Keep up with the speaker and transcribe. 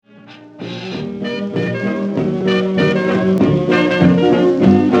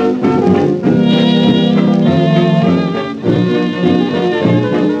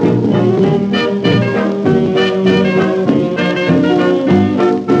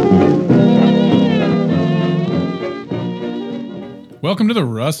Welcome to the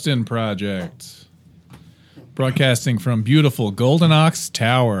Rustin Project. Broadcasting from beautiful Golden Ox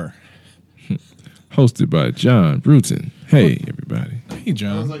Tower. Hosted by John Bruton. Hey, everybody. Hey,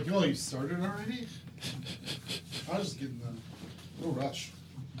 John. I was like, yo, you started already? I was just getting a little rush.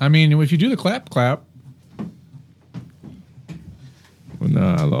 I mean, if you do the clap. Well,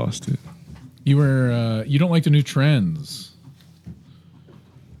 nah, I lost it. You don't like the new trends.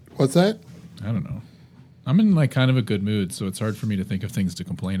 What's that? I don't know. I'm in like kind of a good mood, so it's hard for me to think of things to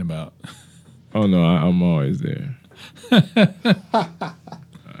complain about. Oh, no, I'm always there.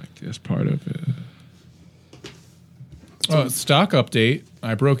 That's part of it. Oh, stock update.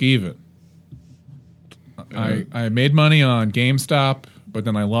 I broke even. I made money on GameStop, but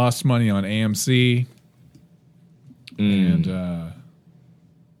then I lost money on AMC. And,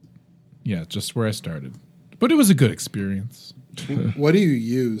 yeah, just where I started. But it was a good experience. What do you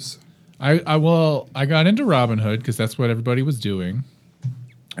use? I got into Robinhood because that's what everybody was doing.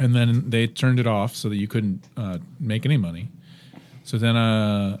 And then they turned it off so that you couldn't make any money. So then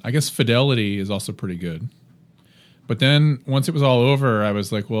I guess Fidelity is also pretty good. But then once it was all over, I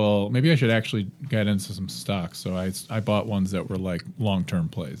was like, well, maybe I should actually get into some stocks. So I bought ones that were like long-term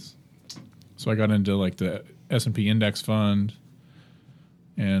plays. So I got into like the S&P Index Fund.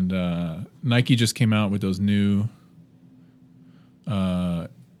 And Nike just came out with those new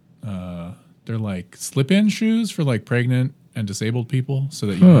they're like slip-in shoes for like pregnant and disabled people so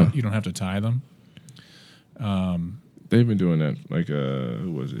that you don't have to tie them. They've been doing that. Like,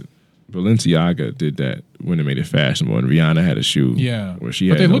 who was it? Balenciaga did that when they made it fashionable, and Rihanna had a shoe. Yeah, where she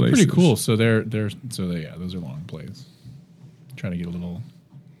but had they no look pretty laces. cool. So those are long plays. Trying to get a little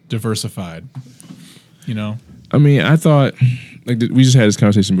diversified, you know. I mean, I thought we just had this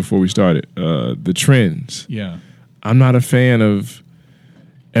conversation before we started. The trends. Yeah, I'm not a fan of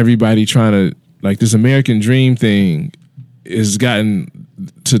everybody trying to like this American dream thing has gotten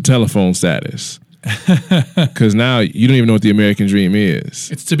to telephone status. Because now you don't even know what the American dream is.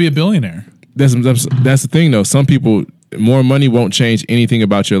 it's to be a billionaire. That's the thing, though. Some people, more money won't change anything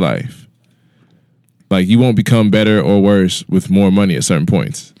about your life. Like, you won't become better or worse with more money at certain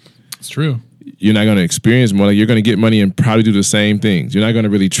points. It's true. You're not going to experience more. Like, you're going to get money and probably do the same things. You're not going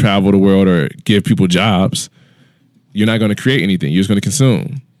to really travel the world or give people jobs. You're not going to create anything. You're just going to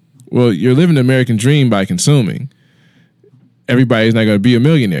consume. Well, you're living the American dream by consuming. Everybody's not going to be a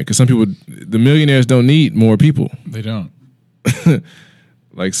millionaire because some people, the millionaires don't need more people. They don't.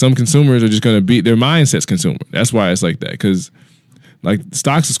 Like some consumers are just going to be, their mindset's consumer. That's why it's like that. Because like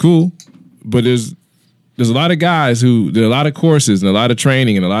stocks is cool, but there's a lot of guys there are a lot of courses and a lot of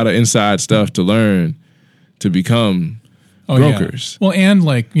training and a lot of inside stuff to learn to become brokers. Yeah. Well, and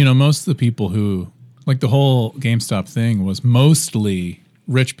like, you know, most of the people who, like the whole GameStop thing was mostly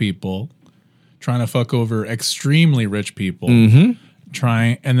rich people trying to fuck over extremely rich people, and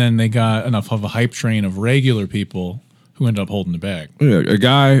then they got enough of a hype train of regular people who end up holding the bag. Yeah, a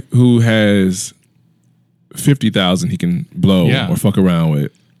guy who has 50,000 he can blow or fuck around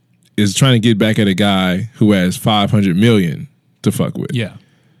with is trying to get back at a guy who has 500 million to fuck with. Yeah.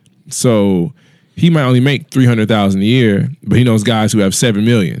 So he might only make 300,000 a year, but he knows guys who have 7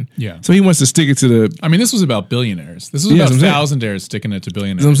 million. Yeah. So he wants to stick it to the. I mean, this was about billionaires. This was about thousandaires sticking it to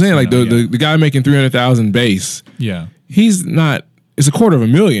billionaires. That's what I'm saying. Like the guy making 300,000 base. Yeah. He's not. It's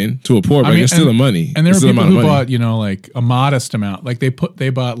 $250,000 to a poor, but it's still a money. And there were people who bought, you know, like a modest amount. Like they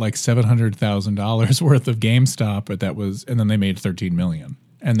bought like $700,000 worth of GameStop, but and then they made 13 million,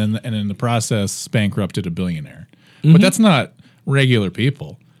 and in the process bankrupted a billionaire. But that's not regular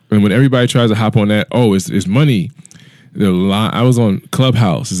people. And when everybody tries to hop on that, it's money. I was on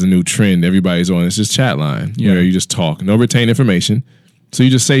Clubhouse is a new trend everybody's on. It's just chat line where you just talk, no retained information. So you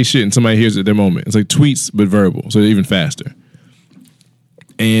just say shit and somebody hears it at their moment. It's like tweets but verbal, so they're even faster.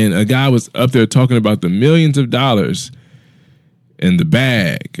 And a guy was up there talking about the millions of dollars and the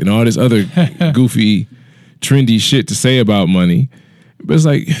bag and all this other goofy, trendy shit to say about money. But it's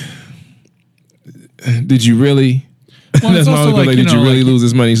like, did you really? Well, that's my only like, did you really lose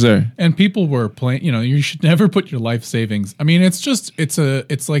this money, sir? And people were playing. You know, you should never put your life savings. I mean, it's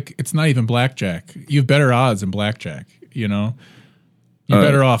not even blackjack. You have better odds in blackjack. You know, you're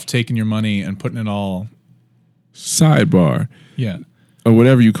better off taking your money and putting it all. Sidebar, yeah, or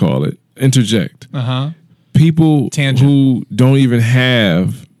whatever you call it. Interject. People who don't even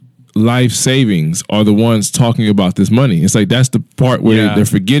have life savings are the ones talking about this money. It's like that's the part where they're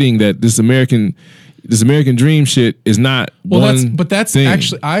forgetting that this American dream shit is not that's thing.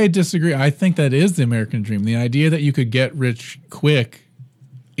 Actually, I disagree. I think that is the American dream. The idea that you could get rich quick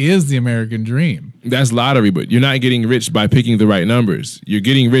is the American dream. That's lottery, but you're not getting rich by picking the right numbers. You're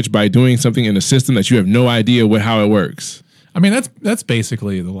getting rich by doing something in a system that you have no idea how it works. I mean, that's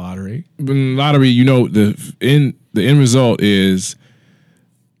basically the lottery. In lottery, the end result is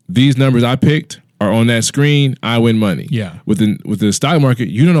these numbers I picked are on that screen. I win money. Yeah. With the stock market,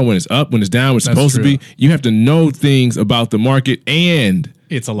 you don't know when it's up, when it's down, when it's supposed to be. You have to know things about the market and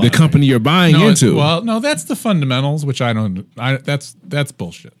it's a lottery. The company you're buying into. Well, no, that's the fundamentals, which that's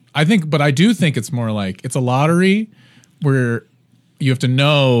bullshit. But I do think it's more like it's a lottery where you have to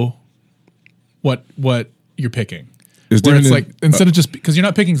know what you're picking. It's like instead of just because you're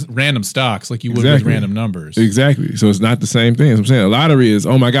not picking random stocks like you would with random numbers. Exactly. So it's not the same thing. As I'm saying, a lottery is,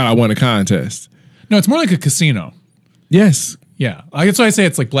 oh my God, I won a contest. No, it's more like a casino. Yes. Yeah. That's why I say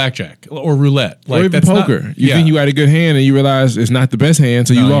it's like blackjack or roulette. Like, or even poker. You think you had a good hand and you realize it's not the best hand,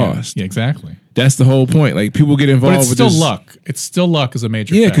 so you lost. Yeah, exactly. That's the whole point. Like people get involved with But it's still luck. It's still luck as a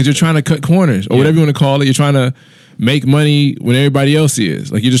major factor. Yeah, because you're trying to cut corners or whatever you want to call it. You're trying to make money when everybody else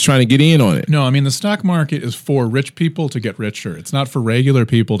is. Like you're just trying to get in on it. No, I mean the stock market is for rich people to get richer. It's not for regular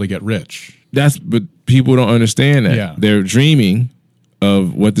people to get rich. But people don't understand that. Yeah. They're dreaming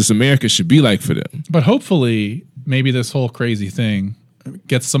of what this America should be like for them. But hopefully, maybe this whole crazy thing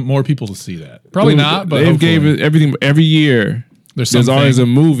gets some more people to see that. Probably not, but they gave it everything every year. There's always a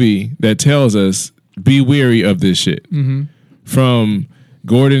movie that tells us be wary of this shit. Mm-hmm. From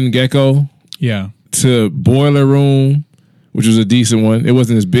Gordon Gekko, to Boiler Room, which was a decent one. It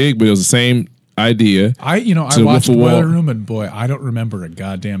wasn't as big, but it was the same idea. I watched Boiler Room, and boy, I don't remember a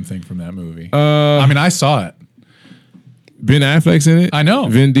goddamn thing from that movie. I mean, I saw it. Ben Affleck's in it. I know.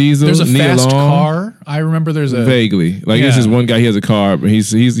 Vin Diesel. There's a Nia fast Long. car. I remember there's a vaguely this is one guy. He has a car, but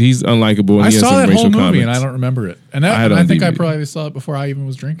he's unlikable. And I he has saw some that racial whole movie, comments. and I don't remember it. And I think I probably saw it before I even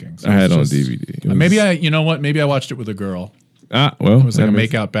was drinking. So I had it on DVD. Maybe you know what? Maybe I watched it with a girl. Well, it was like a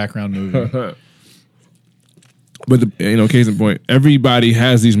make-out background movie. But case in point, everybody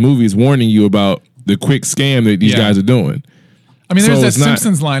has these movies warning you about the quick scam that these guys are doing. I mean, there's that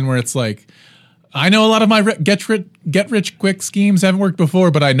Simpsons line where it's like, I know a lot of my get rich quick schemes haven't worked before,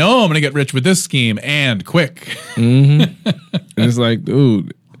 but I know I'm going to get rich with this scheme and quick. Mm-hmm. And it's like,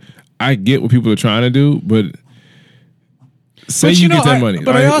 dude, I get what people are trying to do, but you get that money.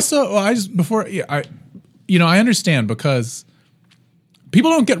 But I understand because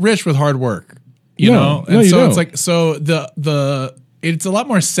people don't get rich with hard work, you know? And so it's like, it's a lot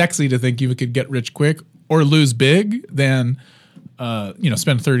more sexy to think you could get rich quick or lose big than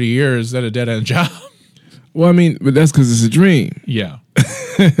spend 30 years at a dead-end job. Well, I mean, but that's because it's a dream. Yeah.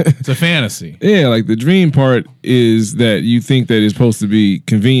 It's a fantasy. Yeah, like the dream part is that you think that it's supposed to be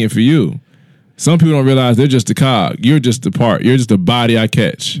convenient for you. Some people don't realize they're just a cog. You're just a part. You're just a body I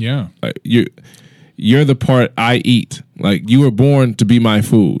catch. Yeah. Like you're the part I eat. Like you were born to be my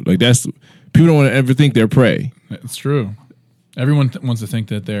food. Like people don't want to ever think they're prey. It's true. Everyone wants to think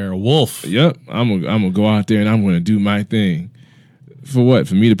that they're a wolf. Yep. I'm gonna go out there and I'm gonna do my thing. For what?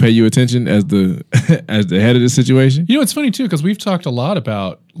 For me to pay you attention as the as the head of the situation? You know, it's funny too because we've talked a lot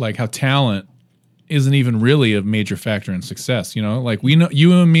about like how talent isn't even really a major factor in success. You know, like we know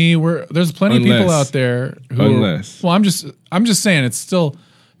you and me. There's plenty of people out there who. I'm just saying it's still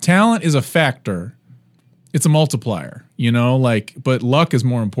talent is a factor. It's a multiplier. You know, but luck is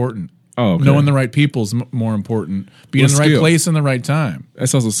more important. Oh, okay. Knowing the right people is more important. Being in the right place in the right time.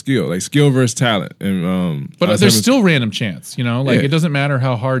 That's also skill, like skill versus talent. And but there's still random chance, you know. It doesn't matter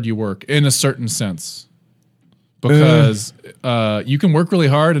how hard you work in a certain sense, because you can work really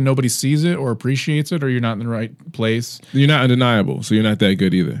hard and nobody sees it or appreciates it, or you're not in the right place. You're not undeniable, so you're not that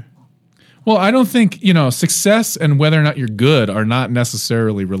good either. Well, I don't think success and whether or not you're good are not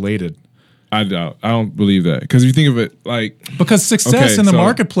necessarily related. I don't believe that because if you think of it because success in the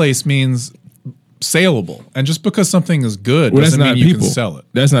marketplace means saleable, and just because something is good doesn't mean you can sell it.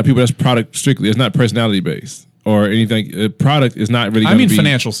 That's not people. That's product strictly. It's not personality based or anything. A product is not really. I mean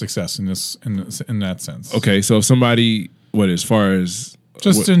financial success in that sense. Okay, so if somebody as far as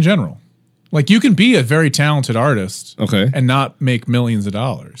in general, like you can be a very talented artist, and not make millions of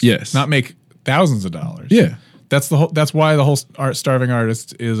dollars. Yes, not make thousands of dollars. Yeah. That's why the whole starving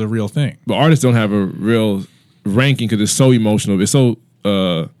artist is a real thing. But artists don't have a real ranking because it's so emotional. It's so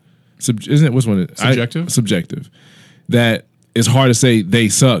isn't it? What's one? Subjective. Subjective. That it's hard to say they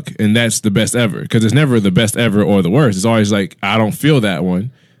suck and that's the best ever because it's never the best ever or the worst. It's always like I don't feel that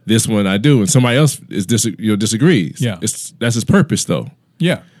one. This one I do, and somebody else disagrees. Yeah, that's his purpose though.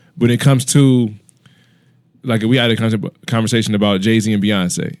 Yeah. When it comes to we had a conversation about Jay-Z and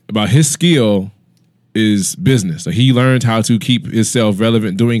Beyonce about his skill. Is business. So he learned how to keep himself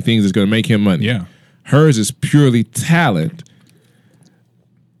relevant, doing things that's going to make him money. Yeah. Hers is purely talent.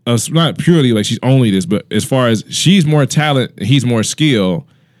 Not purely like she's only this, but as far as she's more talent, he's more skill,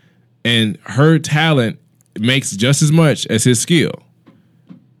 and her talent makes just as much as his skill.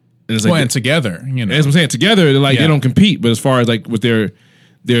 And it's and together, you know. That's what I'm saying. Together, they're like Yeah. they don't compete. But as far as like with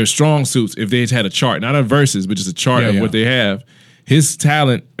their strong suits, if they had a chart, not a versus, but just a chart of what they have, his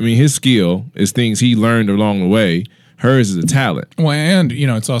talent, I mean, his skill is things he learned along the way. Hers is a talent. Well, and you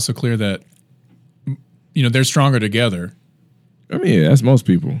know, it's also clear that you know they're stronger together. I mean, yeah, that's most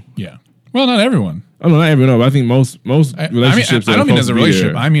people. Yeah. Well, not everyone. I don't know, not everyone, but I think most relationships. I don't mean as a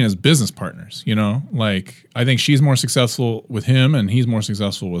relationship. There. I mean as business partners. You know, like I think she's more successful with him, and he's more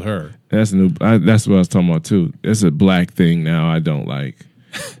successful with her. That's that's what I was talking about too. It's a black thing now. I don't like.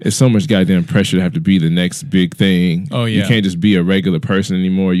 It's so much goddamn pressure to have to be the next big thing. Oh yeah, you can't just be a regular person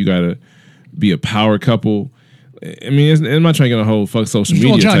anymore. You gotta be a power couple. I mean, I'm not trying to get a whole fuck social media.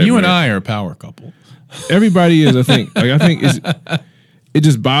 Well, John, type, you and man. I are a power couple. Everybody is. I think. Like I think it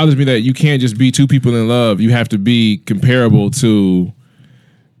just bothers me that you can't just be two people in love. You have to be comparable to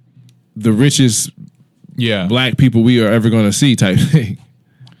the richest black people we are ever going to see type thing.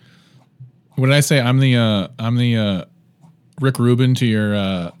 What did I say? I'm the Rick Rubin to your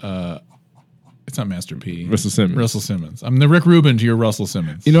it's not Master P. Russell Simmons. I'm the Rick Rubin to your Russell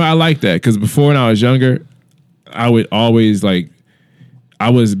Simmons. You know, I like that because before when I was younger, I would always I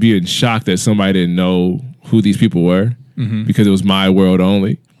was being shocked that somebody didn't know who these people were. Because it was my world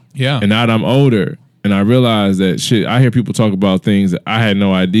only. Yeah. And now that I'm older and I realize that shit, I hear people talk about things that I had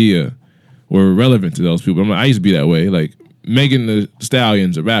no idea were relevant to those people. I used to be that way. Like Megan Thee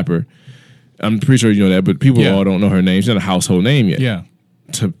Stallion's a rapper. I'm pretty sure you know that, but people all don't know her name. She's not a household name yet. Yeah.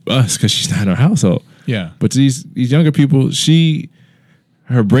 To us, because she's not in our household. Yeah. But to these younger people,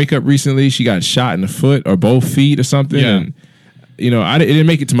 her breakup recently, she got shot in the foot or both feet or something. Yeah. And, you know, it didn't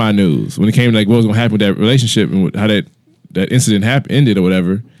make it to my news when it came to like what was going to happen with that relationship and how that incident ended or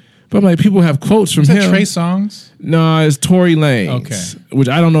whatever. But I'm like, people have quotes from him. Is that Trey Songz? No, it's Tory Lanez. Okay. Which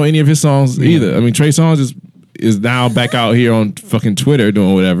I don't know any of his songs either. I mean, Trey Songz is now back out here on fucking Twitter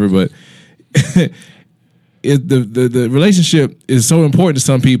doing whatever, but the relationship is so important to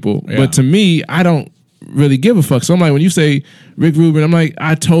some people. Yeah. But to me, I don't really give a fuck. So I'm like, when you say Rick Rubin, I'm like,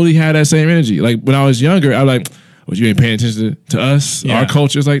 I totally had that same energy. Like when I was younger, I was like, well, you ain't paying attention to us, our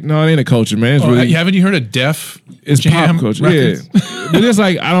culture. It's like, no, it ain't a culture, man. It's really, haven't you heard of Def? It's Jam pop culture, records? Yeah. But it's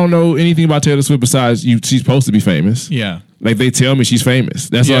like I don't know anything about Taylor Swift besides she's supposed to be famous. Yeah, like they tell me she's famous.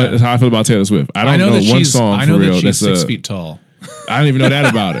 That's how I feel about Taylor Swift. I don't know one song I know for real. that she's that's 6 feet tall. I don't even know that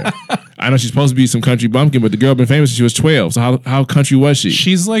about her. I know she's supposed to be some country bumpkin, but the girl been famous since she was 12. So how country was she?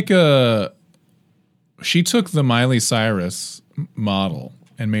 She's like she took the Miley Cyrus model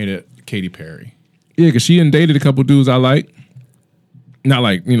and made it Katy Perry. Yeah, because she done dated a couple dudes I like. Not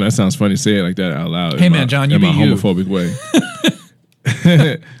like, you know, that sounds funny to say it like that out loud. Hey, man, John, you be you. In my homophobic way.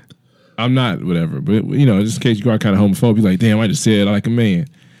 I'm not, whatever. But, you know, just in case you are kind of homophobic, you're like, damn, I just said I like a man.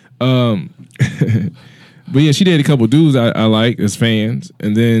 But, yeah, she dated a couple dudes I like as fans.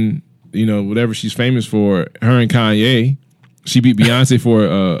 And then, you know, whatever she's famous for, her and Kanye, she beat Beyonce for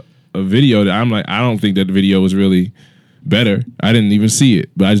a video that I'm like, I don't think that the video was really better. I didn't even see it.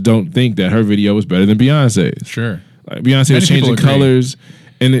 But I just don't think that her video was better than Beyonce's. Sure. Like Beyonce was changing colors,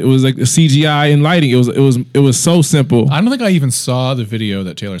 and it was like the CGI and lighting. It was so simple. I don't think I even saw the video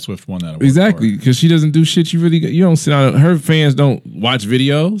that Taylor Swift won that award. Exactly, because she doesn't do shit. You don't sit down. Her fans don't watch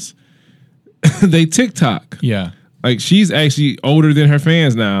videos. They TikTok. Yeah, like she's actually older than her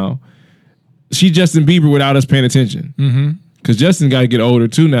fans now. She's Justin Bieber without us paying attention. Because Justin got to get older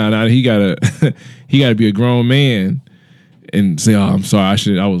too now. Now he gotta be a grown man. And say, oh, I'm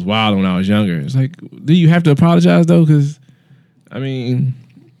sorry, I was wild when I was younger. It's like, do you have to apologize though? Because, I mean,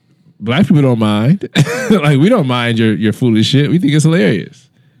 black people don't mind. Like we don't mind your foolish shit. We think it's hilarious.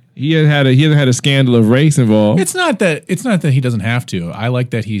 He hasn't had a scandal of race involved. It's not that he doesn't have to. I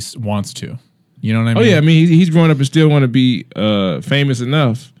like that he wants to. You know what I mean? Oh yeah, I mean he's growing up and still want to be famous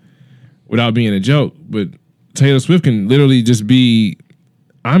enough without being a joke. But Taylor Swift can literally just be.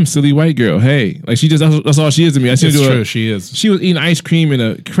 I'm silly white girl. Hey, like that's all she is to me. It's true. She is. She was eating ice cream in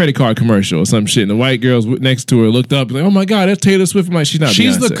a credit card commercial or some shit, and the white girls next to her looked up and like, oh my god, that's Taylor Swift. I'm like, she's not.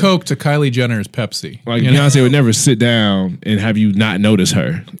 She's Beyonce. the Coke to Kylie Jenner's Pepsi. Like Beyonce would never sit down and have you not notice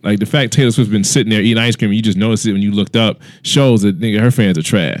her. Like the fact Taylor Swift's been sitting there eating ice cream, and you just notice it when you looked up, shows that nigga her fans are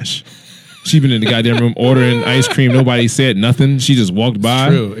trash. She been in the goddamn room ordering ice cream. Nobody said nothing. She just walked by.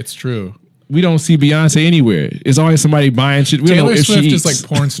 It's true. We don't see Beyonce anywhere. It's always somebody buying shit. We Taylor don't know if Swift she is like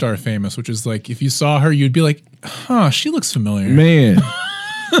porn star famous, which is like if you saw her, you'd be like, huh, she looks familiar. Man.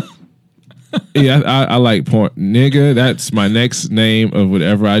 Yeah, I like porn. Nigga, that's my next name of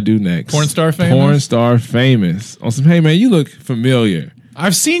whatever I do next. Porn star famous? Porn star famous. On some, hey man, you look familiar.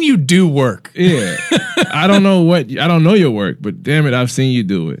 I've seen you do work. Yeah. I don't know your work, but damn it, I've seen you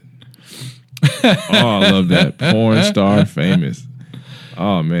do it. I love that. Porn star famous.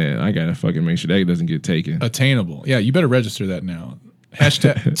 Oh man, I gotta fucking make sure that doesn't get taken. Attainable. Yeah, you better register that now.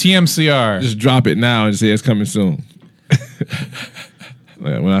 Hashtag TMCR. Just drop it now and just say it's coming soon.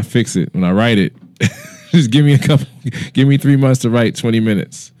 When I fix it, when I write it, just give me 3 months to write 20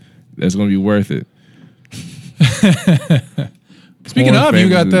 minutes. That's gonna be worth it. Speaking of,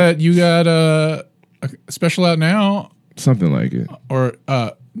 you got a special out now. Something like it. Or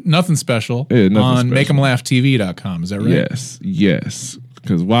nothing special on makeemlaughtv.com. Is that right? Yes.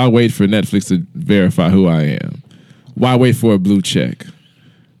 Because why wait for Netflix to verify who I am? Why wait for a blue check?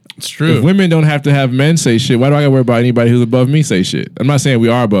 It's true. If women don't have to have men say shit, why do I got to worry about anybody who's above me say shit? I'm not saying we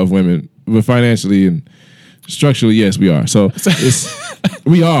are above women, but financially and structurally, yes, we are. So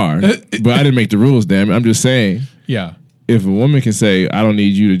we are, but I didn't make the rules, damn it. I'm just saying. Yeah. If a woman can say, I don't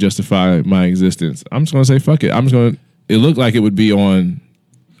need you to justify my existence, I'm just going to say, fuck it. It looked like it would be on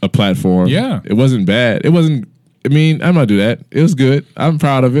a platform. Yeah. It wasn't bad. I'm not going to do that. It was good. I'm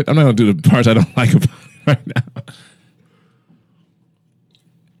proud of it. I'm not going to do the parts I don't like about it right now.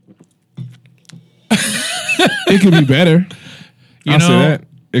 It can be better. I'll say that.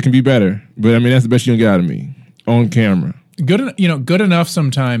 It can be better. But that's the best you can get out of me on camera. Good enough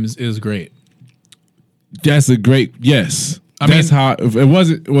sometimes is great. That's a great, yes. How, if it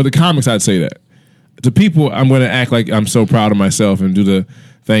wasn't, well, the comics, I'd say that. To people, I'm going to act like I'm so proud of myself and do the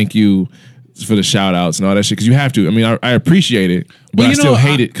thank you for the shout outs and all that shit. Because you have to. I appreciate it, but I still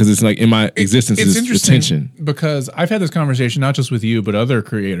hate it because it's like in my existence it's is attention. Because I've had this conversation not just with you, but other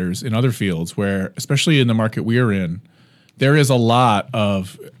creators in other fields where, especially in the market we're in, there is a lot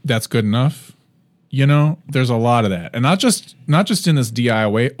of that's good enough. There's a lot of that. And not just in this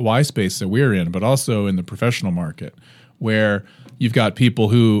DIY space that we're in, but also in the professional market where you've got people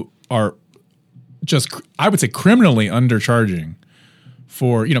who are just, I would say, criminally undercharging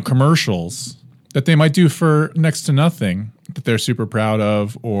for, commercials that they might do for next to nothing that they're super proud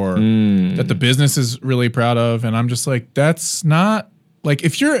of or that the business is really proud of. And I'm just like, that's not like,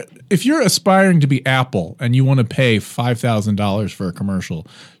 if you're aspiring to be Apple and you want to pay $5,000 for a commercial,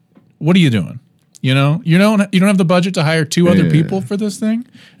 what are you doing? You don't have the budget to hire two other people for this thing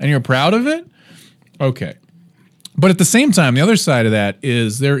and you're proud of it? Okay. But at the same time, the other side of that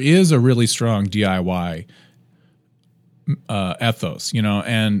is there is a really strong DIY ethos,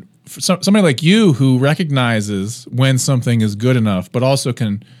 and for somebody like you who recognizes when something is good enough, but also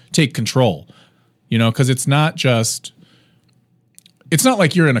can take control, because it's not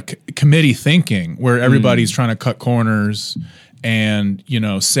like you're in a committee thinking where everybody's trying to cut corners and,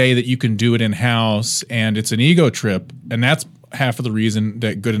 say that you can do it in-house and it's an ego trip. And that's half of the reason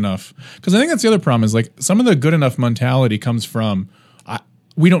that good enough. Because I think that's the other problem is like some of the good enough mentality comes from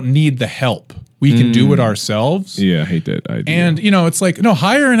we don't need the help. We can do it ourselves. Yeah, I hate that idea. And, it's like, no,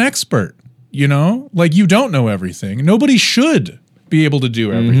 hire an expert, Like you don't know everything. Nobody should be able to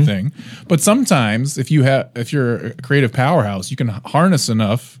do everything. But sometimes if you're a creative powerhouse, you can harness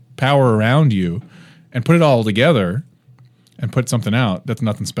enough power around you and put it all together and put something out that's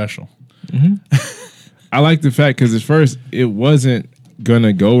nothing special. I like the fact because at first it wasn't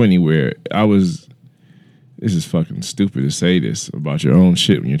gonna go anywhere. This is fucking stupid to say this about your own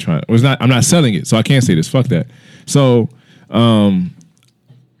shit when you're trying. I'm not selling it, so I can't say this. Fuck that. So, I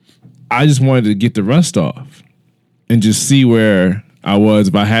just wanted to get the rust off and just see where I was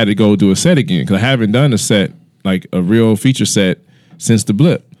if I had to go do a set again because I haven't done a set like a real feature set since the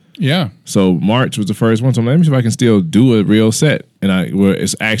blip. Yeah. So March was the first one. So let me see if I can still do a real set. And where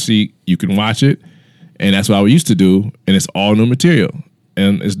it's actually, you can watch it. And that's what I used to do. And it's all new material.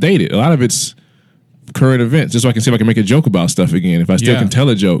 And it's dated. A lot of it's current events. Just so I can see if I can make a joke about stuff again. If I still can tell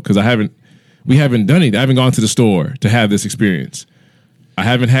a joke. Because we haven't done it. I haven't gone to the store to have this experience. I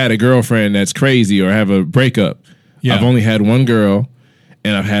haven't had a girlfriend that's crazy or have a breakup. Yeah. I've only had one girl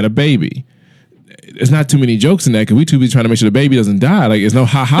and I've had a baby. There's not too many jokes in that because we too busy trying to make sure the baby doesn't die. Like, there's no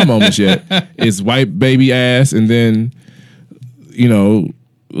ha-ha moments yet. It's wipe baby ass and then,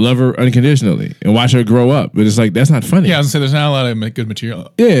 love her unconditionally and watch her grow up. But it's like, that's not funny. Yeah, I was going to say, there's not a lot of good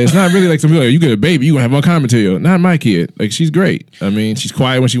material. Yeah, it's not really like some people like, you get a baby, you're going to have all kind of material. Not my kid. Like, she's great. She's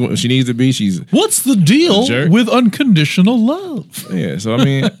quiet when she needs to be. What's the deal with unconditional love? Yeah, so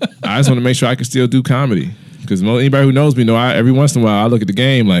I just want to make sure I can still do comedy. Because anybody who knows me know every once in a while I look at the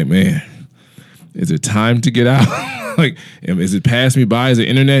game like, man, is it time to get out? Like, is it passed me by? Is the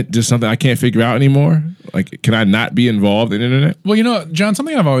internet just something I can't figure out anymore? Like, can I not be involved in the internet? Well, John,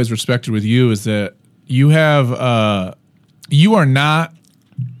 something I've always respected with you is that you have, you don't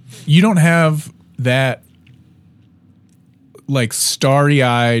have that like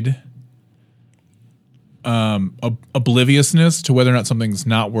starry-eyed obliviousness to whether or not something's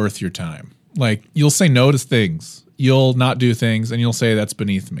not worth your time. Like you'll say no to things, you'll not do things, and you'll say that's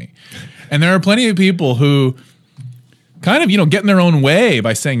beneath me. And there are plenty of people who kind of, get in their own way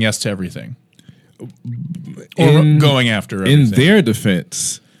by saying yes to everything. Or going after everything. In their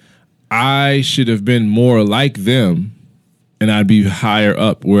defense, I should have been more like them, and I'd be higher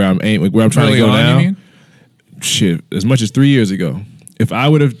up where I'm trying to go now. You mean? Shit, as much as 3 years ago, if I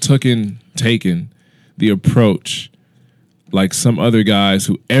would have taken the approach like some other guys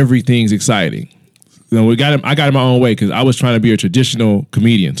who everything's exciting. I got in my own way because I was trying to be a traditional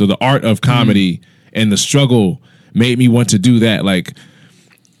comedian. So the art of comedy and the struggle made me want to do that. Like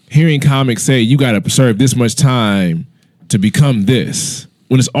hearing comics say you got to serve this much time to become this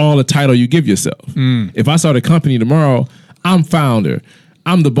when it's all a title you give yourself. If I start a company tomorrow, I'm founder,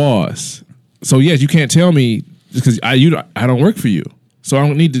 I'm the boss. So yes, you can't tell me because I don't work for you. So I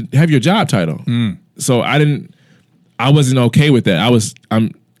don't need to have your job title. So I wasn't okay with that.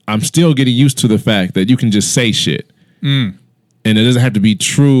 I'm still getting used to the fact that you can just say shit. And it doesn't have to be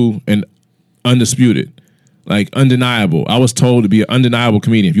true and undisputed. Like undeniable. I was told to be an undeniable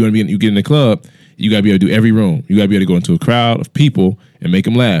comedian. If you get in the club, you gotta be able to do every room. You gotta be able to go into a crowd of people and make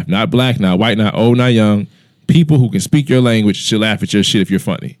them laugh. Not black, not white, not old, not young. People who can speak your language should laugh at your shit if you're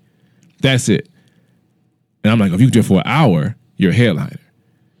funny. That's it. And I'm like, if you do it for an hour, you're a headliner.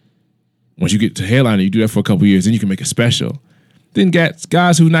 Once you get to headliner, you do that for a couple years, then you can make a special. Then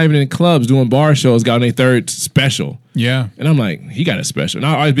guys who not even in clubs doing bar shows got on their third special. Yeah. And I'm like, he got a special. And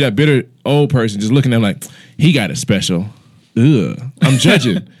I'll always be that bitter old person just looking at him like, he got a special. Ugh. I'm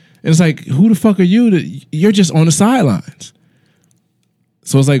judging. And it's like, who the fuck are you? You're just on the sidelines.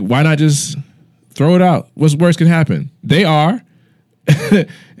 So it's like, why not just throw it out? What's worse can happen? They are.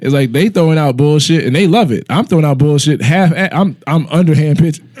 It's like they throwing out bullshit and they love it. I'm throwing out bullshit. I'm underhand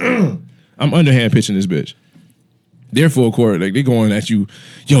pitching. I'm underhand pitching this bitch. They're full court. Like they going at you,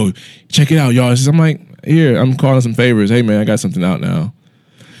 yo, check it out, y'all. I'm like, here, I'm calling some favors. Hey man, I got something out now.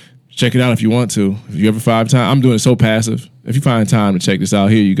 Check it out if you want to. If you ever find time, I'm doing it so passive. If you find time to check this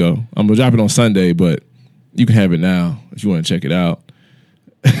out, here you go. I'm gonna drop it on Sunday, but you can have it now if you want to check it out.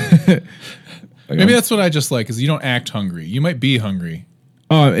 Maybe that's what I just like, is you don't act hungry. You might be hungry.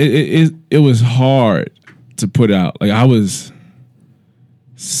 It was hard to put out. Like I was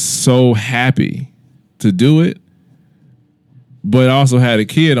so happy to do it, but I also had a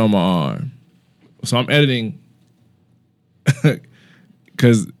kid on my arm. So I'm editing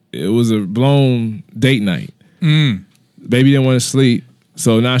because it was a blown date night. Baby didn't want to sleep,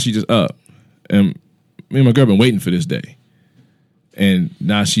 so now she just up. And me and my girl been waiting for this day. And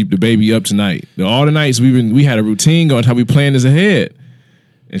now the baby up tonight. All the nights we had a routine going, how we planned this ahead.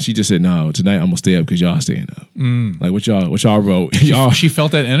 And she just said, no, tonight I'm gonna stay up because y'all staying up. Like what y'all wrote. She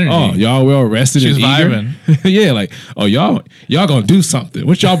felt that energy. Oh, y'all well rested and eager. Yeah, like, oh, y'all gonna do something.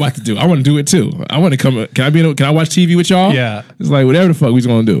 What y'all about to do? I want to do it too. I want to come. Can I watch TV with y'all? Yeah. It's like whatever the fuck we's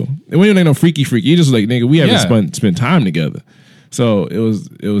gonna do. And we ain't no freaky. You just like, nigga, we haven't spent time together. So it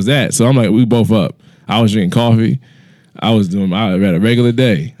was that. So I'm like, we both up. I was drinking coffee. I had a regular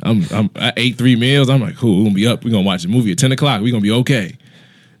day. I ate 3 meals. I'm like, cool, we're gonna be up. We're gonna watch a movie at 10 o'clock. We're gonna be okay.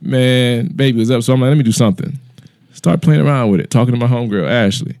 Man, baby was up. So I'm like, let me do something. Start playing around with it, talking to my homegirl,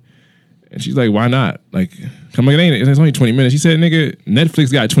 Ashley. And she's like, why not? Like, I'm like, it's only 20 minutes. She said, nigga,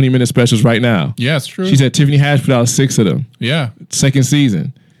 Netflix got 20-minute specials right now. Yeah, it's true. She said Tiffany Haddish put out 6 of them. Yeah. Second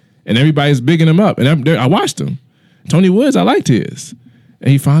season. And everybody's bigging them up. And I watched them. Tony Woods, I liked his. And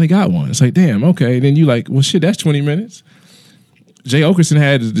he finally got one. It's like, damn, okay. Then you like, well, shit, that's 20 minutes. Jay Okerson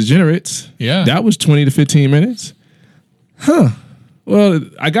had The Degenerates. Yeah. That was 20 to 15 minutes. Huh. Well,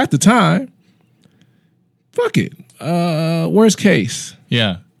 I got the time. Fuck it. Worst case.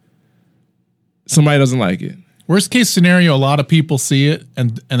 Yeah. Somebody doesn't like it. Worst case scenario, a lot of people see it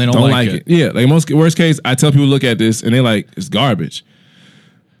and they don't like it. Yeah, like worst case, I tell people look at this and they're like, it's garbage.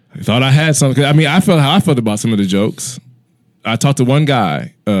 I thought I had something. I mean, I felt how I felt about some of the jokes. I talked to one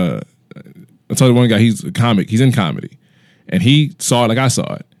guy. He's a comic. He's in comedy. And he saw it like I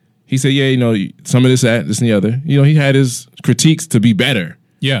saw it. He said, yeah, some of this, that, this, and the other. He had his critiques to be better.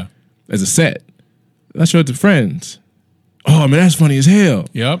 Yeah. As a set. I showed it to friends. Oh, man, that's funny as hell.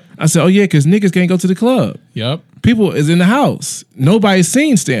 Yep. I said, oh, yeah, because niggas can't go to the club. Yep. People is in the house. Nobody's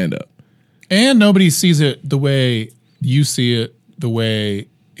seen stand-up. And nobody sees it the way you see it, the way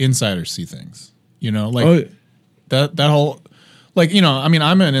insiders see things. That whole... Like, I mean,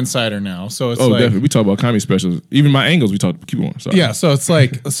 I'm an insider now, so it's like... Oh, definitely. We talk about comedy specials. Even my angles, we talk... Keep on. Sorry. Yeah, so it's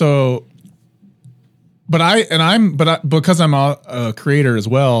like... because I'm a creator as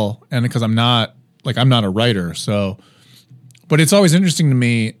well, and because I'm not a writer, so... But it's always interesting to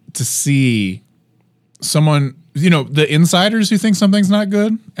me to see someone, the insiders who think something's not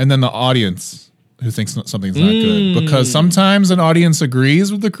good, and then the audience who thinks something's not good. Because sometimes an audience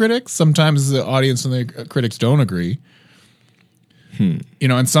agrees with the critics, sometimes the audience and the critics don't agree.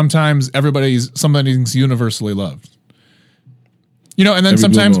 And sometimes somebody's universally loved. And then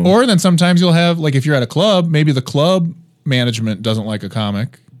sometimes you'll have, like, if you're at a club, maybe the club management doesn't like a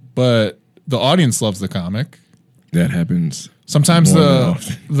comic, but the audience loves the comic. That happens. Sometimes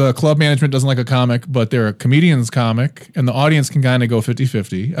the club management doesn't like a comic, but they're a comedian's comic, and the audience can kind of go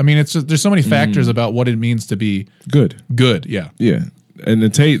 50-50. I mean, it's just, there's so many factors about what it means to be good. Good, yeah. Yeah. And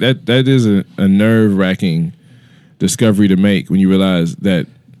that is a nerve-wracking discovery to make when you realize that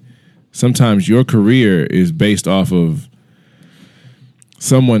sometimes your career is based off of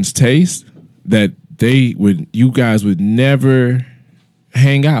someone's taste that you guys would never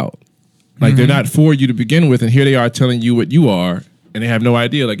hang out. Like, they're not for you to begin with, and here they are telling you what you are, and they have no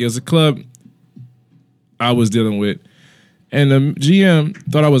idea. Like, there's a club I was dealing with, and the GM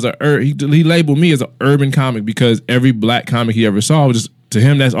thought I was he labeled me as an urban comic because every black comic he ever saw was just, to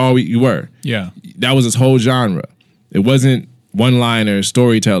him, that's all you were. Yeah. That was his whole genre. It wasn't one-liners,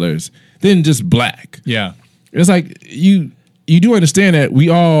 storytellers, then just black. Yeah. It's like, you do understand that we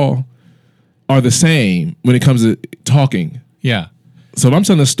all are the same when it comes to talking. Yeah. So if I'm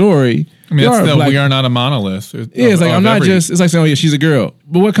telling a story, I mean, we are not a monolith. It's like, I'm not just, it's like saying, oh yeah, she's a girl.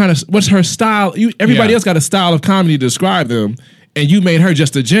 But what's her style? Everybody else got a style of comedy to describe them, and you made her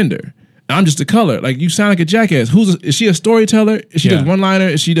just a gender. I'm just a color. Like, you sound like a jackass. Is she a storyteller? Is she does one-liner?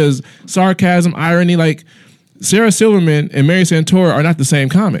 Is she does sarcasm, irony? Like, Sarah Silverman and Mary Santora are not the same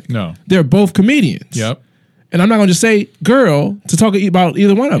comic. No. They're both comedians. Yep. And I'm not going to just say girl to talk about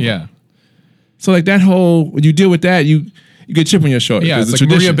either one of them. Yeah. So, like, that whole, when you deal with that, you get a chip on your shoulder. Yeah, it's like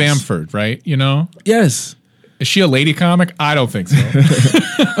Maria Bamford, right? Yes. Is she a lady comic? I don't think so.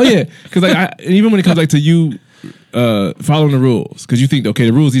 Oh, yeah. Because, like, even when it comes, like, to you following the rules, because you think, okay,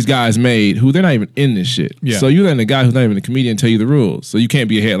 the rules these guys made, they're not even in this shit. Yeah. So you're letting a guy who's not even a comedian tell you the rules. So you can't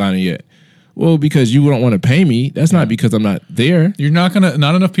be a headliner yet. Well, because you don't want to pay me. That's not because I'm not there. You're not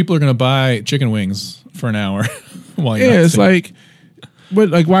enough people are gonna buy chicken wings for an hour. While you're it's like, but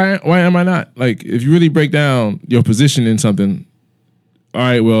like, why am I not? Like, if you really break down your position in something, all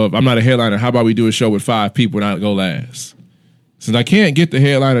right, well, if I'm not a headliner, how about we do a show with 5 people and I go last? Since I can't get the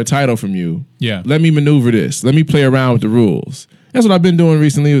headliner title from you, let me maneuver this. Let me play around with the rules. That's what I've been doing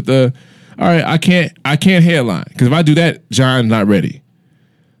recently with all right, I can't headline, because if I do that, John's not ready.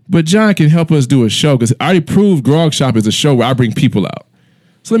 But John can help us do a show, because I already proved Grog Shop is a show where I bring people out.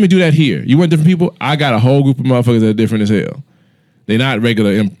 So let me do that here. You want different people? I got a whole group of motherfuckers that are different as hell. They're not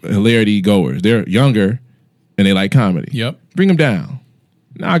regular hilarity goers. They're younger, and they like comedy. Yep. Bring them down.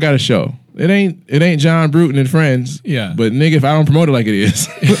 Now I got a show. It ain't John Bruton and Friends. Yeah. But nigga, if I don't promote it like it is,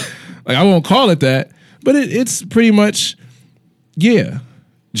 like, I won't call it that. But it's pretty much,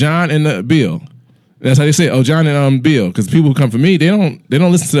 John and Bill. That's how they say, oh, John and Bill. Because people who come for me, they don't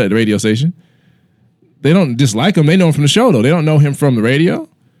listen to that at the radio station. They don't dislike him. They know him from the show, though. They don't know him from the radio.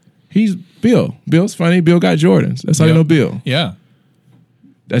 He's Bill. Bill's funny. Bill got Jordans. That's how you know Bill. Yeah.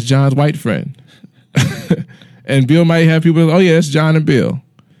 That's John's white friend. And Bill might have people, oh yeah, that's John and Bill.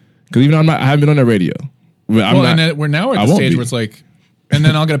 Because even though I haven't been on that radio. We're now at the stage where it's like, and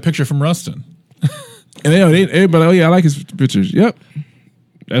then I'll get a picture from Rustin. And everybody, oh yeah, I like his pictures. Yep.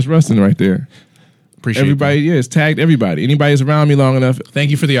 That's Rustin right there. Appreciate everybody. that. It's tagged everybody. Anybody that's around me long enough.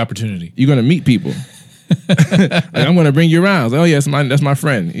 Thank you for the opportunity. You're gonna meet people. Like, I'm gonna bring you around. Like, oh yeah, that's my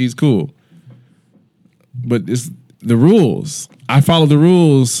friend. He's cool. But it's the rules. I follow the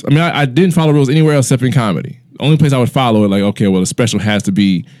rules. I mean, I didn't follow rules anywhere else except in comedy. The only place I would follow it, like, okay, well, the special has to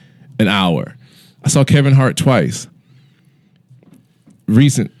be an hour. I saw Kevin Hart twice.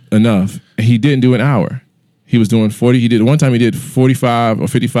 Recent enough, and he didn't do an hour. He was doing 40. One time he did 45 or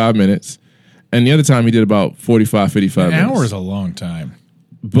 55 minutes. And the other time he did about 45, 55 minutes. An hour is a long time.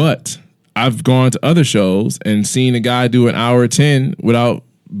 But I've gone to other shows and seen a guy do an hour 10 without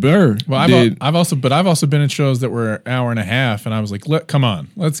Burr. Well, I've also been in shows that were an hour and a half, and I was like, come on,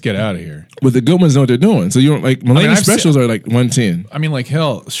 let's get out of here. But the good ones know what they're doing. So you don't like Mulaney specials are like 110. I mean, like,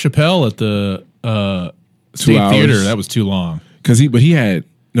 hell, Chappelle at the State Theater, that was too long.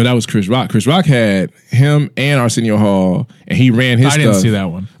 That was Chris Rock. Chris Rock had him and Arsenio Hall, and he ran his stuff. I didn't see that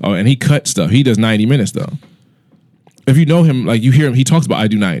one. Oh, and he cut stuff. He does 90 minutes, though. If you know him, like, you hear him, he talks about I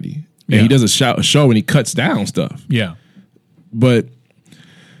do 90. And he does a show and he cuts down stuff. Yeah. But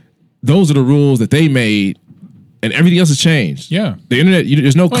those are the rules that they made, and everything else has changed. Yeah. The internet,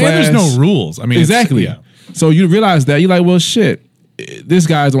 there's no class. Yeah, there's no rules. I mean, exactly. So you realize that. You're like, well, shit, this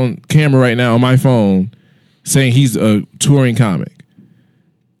guy's on camera right now on my phone saying he's a touring comic.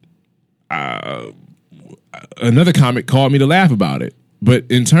 another comic called me to laugh about it. But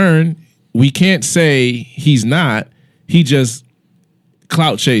in turn, we can't say he's not. He just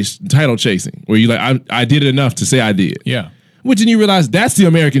title chasing, where you like, I did it enough to say I did. Yeah. Which then you realize that's the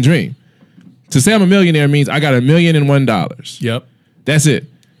American dream. To say I'm a millionaire means I got $1,001. Yep. That's it.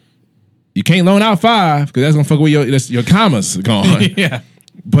 You can't loan out 5 because that's gonna fuck with your commas gone. Yeah.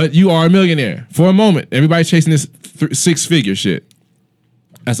 But you are a millionaire for a moment. Everybody's chasing this 6-figure shit.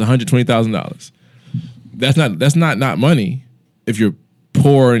 That's $120,000. That's not money if you're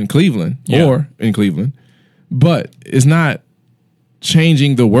poor in Cleveland or in Cleveland, but it's not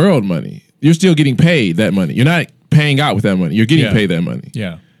changing the world money. You're still getting paid that money. You're not paying out with that money. You're getting paid that money.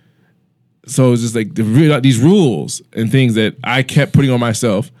 Yeah. So it's just like these rules and things that I kept putting on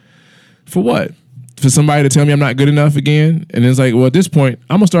myself. For what? For somebody to tell me I'm not good enough again? And it's like, well, at this point,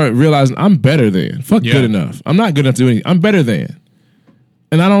 I'm going to start realizing I'm better than. Fuck good enough. I'm not good enough to do anything. I'm better than.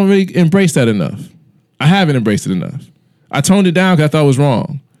 And I don't really embrace that enough. I haven't embraced it enough. I toned it down because I thought it was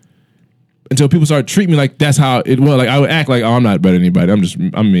wrong. Until people started treating me like that's how it was. Like I would act like, oh, I'm not better than anybody.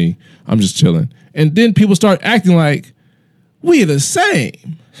 I'm me. I'm just chilling. And then people start acting like we're the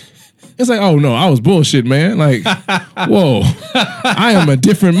same. It's like, oh no, I was bullshit, man. Like, whoa, I am a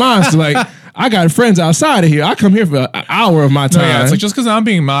different monster. Like, I got friends outside of here. I come here for an hour of my time. Yeah, it's like just because I'm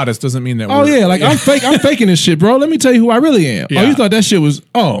being modest doesn't mean that. Oh yeah, like I'm faking this shit, bro. Let me tell you who I really am. Yeah. Oh, you thought that shit was?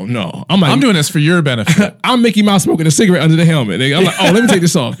 Oh no, I'm doing this for your benefit. I'm Mickey Mouse smoking a cigarette under the helmet. I'm like, oh, let me take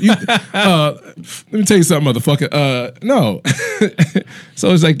this off. Let me tell you something, motherfucker. No.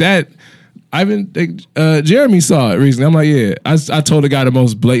 So it's like that. Jeremy saw it recently. I'm like, yeah. I told the guy the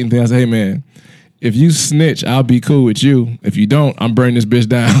most blatant thing. I said, hey man, if you snitch, I'll be cool with you. If you don't, I'm burning this bitch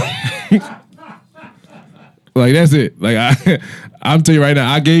down. Like that's it. Like I'm telling you right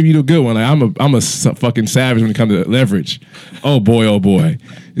now, I gave you the good one. Like I'm a fucking savage when it comes to leverage. Oh boy.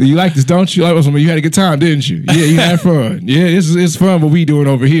 You like this, don't you? Like you had a good time, didn't you? Yeah, you had fun. Yeah, it's fun what we doing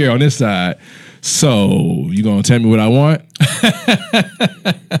over here on this side. So you gonna tell me what I want?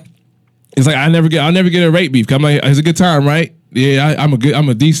 It's like I'll never get a rape beef. I'm like, it's a good time, right? Yeah, I'm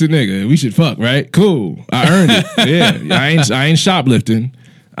a decent nigga. We should fuck, right? Cool. I earned it. Yeah, I ain't shoplifting.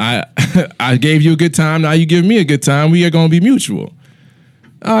 I gave you a good time. Now you give me a good time. We are gonna be mutual.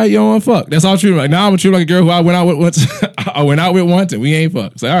 All right, you don't want to fuck. That's all true. Like now I'm treating like a girl who I went out with once. I went out with once and we ain't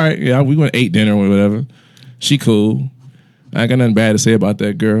fucked. So all right, yeah, we went ate dinner or whatever. She cool. I ain't got nothing bad to say about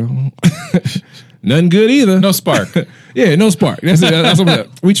that girl. Nothing good either. No spark. Yeah, no spark. That's it. That's what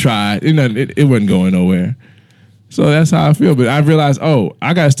we tried. It wasn't going nowhere. So that's how I feel. But I realized,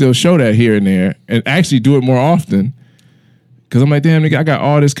 I gotta still show that here and there and actually do it more often. Cause I'm like, damn nigga, I got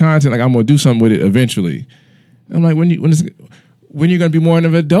all this content. Like I'm gonna do something with it eventually. I'm like, when you're gonna be more of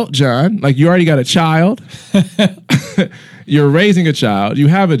an adult, John? Like you already got a child. You're raising a child. You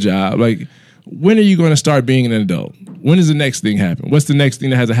have a job. Like when are you gonna start being an adult? When does the next thing happen? What's the next thing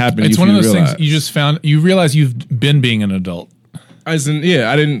that has to happen? It's one of those things you realize you've been being an adult. I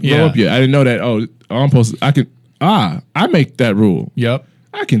didn't grow up yet. I didn't know that. I make that rule. Yep.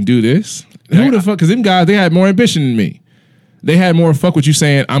 I can do this. Who the fuck? Because them guys, they had more ambition than me. They had more fuck with you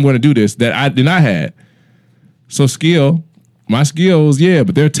saying, I'm going to do this that I did not have. So my skills, yeah,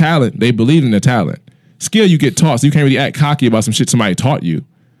 but their talent, they believe in their talent. Skill you get taught, so you can't really act cocky about some shit somebody taught you.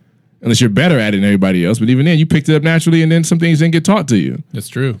 Unless you're better at it than everybody else. But even then, you picked it up naturally and then some things didn't get taught to you. That's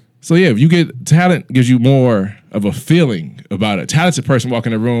true. So yeah, if you get talent, gives you more of a feeling about it. A talented person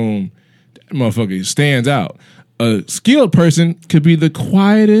walking in the room, that motherfucker stands out. A skilled person could be the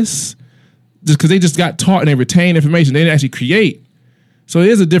quietest, just because they just got taught and they retain information. They didn't actually create. So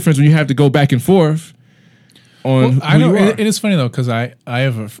there's a difference when you have to go back and forth on who I know you are. it is funny though, because I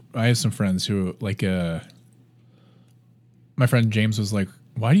have some friends who like my friend James was like,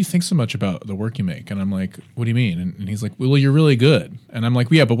 why do you think so much about the work you make? And I'm like, what do you mean? And he's like, well, you're really good. And I'm like,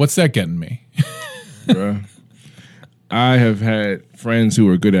 yeah, but what's that getting me? Bruh. I have had friends who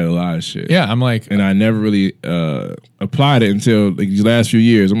were good at a lot of shit. Yeah, I'm like, and I never really applied it until like these last few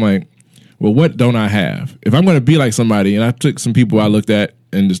years. I'm like, well, what don't I have? If I'm going to be like somebody, and I took some people I looked at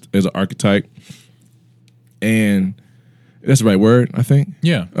and just as an archetype, and that's the right word, I think.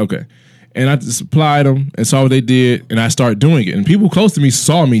 Yeah. Okay. And I just applied them and saw what they did, and I started doing it. And people close to me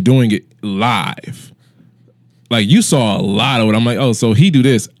saw me doing it live. Like, you saw a lot of it. I'm like, oh, so he do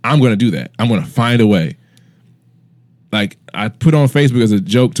this. I'm going to do that. I'm going to find a way. Like, I put on Facebook as a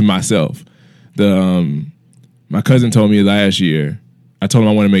joke to myself. My cousin told me last year, I told him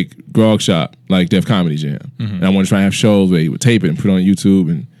I want to make Grog Shop like Def Comedy Jam. Mm-hmm. And I want to try and have shows where he would tape it and put it on YouTube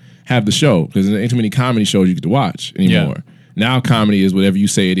and have the show. Because there ain't too many comedy shows you get to watch anymore. Yeah. Now comedy is whatever you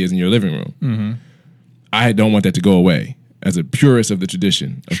say it is in your living room. Mm-hmm. I don't want that to go away as a purist of the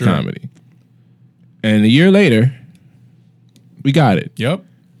tradition of comedy. And a year later, we got it. Yep.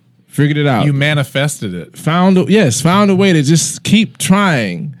 Figured it out. You manifested it. Found a way to just keep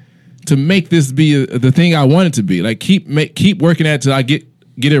trying to make this be the thing I want it to be. Like keep working at it till I get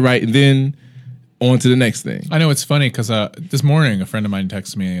it right, and then on to the next thing. I know it's funny because this morning a friend of mine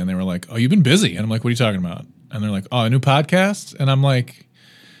texted me and they were like, "Oh, you've been busy," and I'm like, "What are you talking about?" And they're like, "Oh, a new podcast," and I'm like,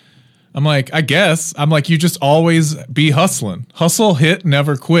 I guess. I'm like, you just always be hustling, hustle, hit,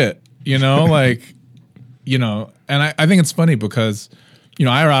 never quit. You know, like, you know, and I think it's funny because, you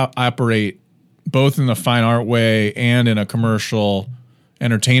know, I operate both in the fine art way and in a commercial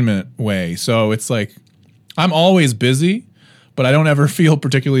entertainment way. So it's like I'm always busy, but I don't ever feel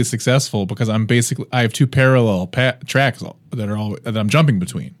particularly successful because I have two parallel tracks that I'm jumping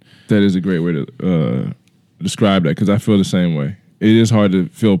between. That is a great way to describe that, because I feel the same way. It is hard to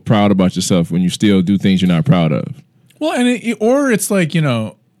feel proud about yourself when you still do things you're not proud of. Well, and it's like, you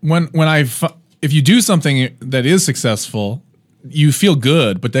know, if you do something that is successful, you feel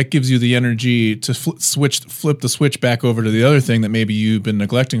good, but that gives you the energy to flip the switch back over to the other thing that maybe you've been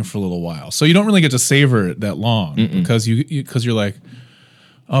neglecting for a little while. So you don't really get to savor it that long because you're like,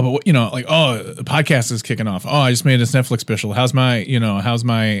 oh, but you know, like, oh, the podcast is kicking off. Oh, I just made this Netflix special. How's my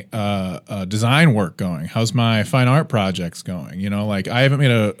design work going? How's my fine art projects going? You know, like I haven't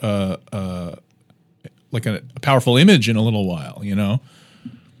made a powerful image in a little while. You know.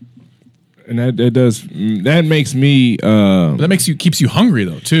 And that makes me keeps you hungry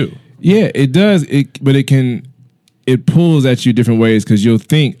though too. Yeah, it does. It pulls at you different ways because you'll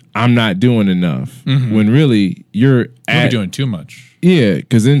think I'm not doing enough when really you're doing too much. Yeah,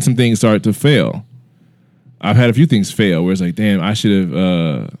 because then some things start to fail. I've had a few things fail where it's like, damn, I should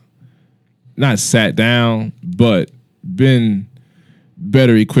have not sat down, but been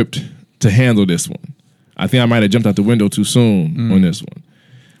better equipped to handle this one. I think I might have jumped out the window too soon on this one.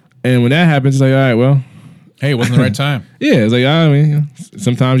 And when that happens, it's like, all right, well. Hey, it wasn't the right time. Yeah, it's like, I mean,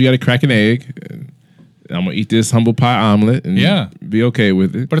 sometimes you got to crack an egg. I'm going to eat this humble pie omelet and be okay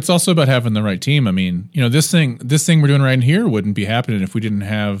with it. But it's also about having the right team. I mean, you know, this thing we're doing right here wouldn't be happening if we didn't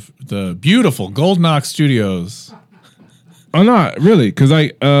have the beautiful Golden Ox Studios. Oh, no, really. Because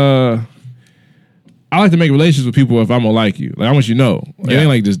I like to make relations with people if I'm going to like you. Like, I want you to know. It ain't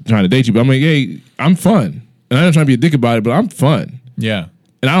like just trying to date you, but I'm like, hey, I'm fun. And I'm not trying to be a dick about it, but I'm fun. Yeah.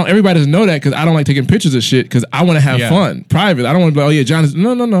 And everybody doesn't know that because I don't like taking pictures of shit because I want to have fun, private. I don't want to be like, oh yeah, John is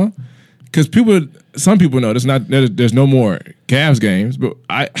no. Because some people know there's no more Cavs games, but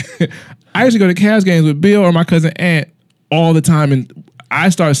I used to go to Cavs games with Bill or my cousin Ant all the time, and I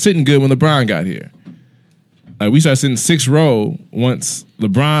started sitting good when LeBron got here. Like we started sitting 6th row once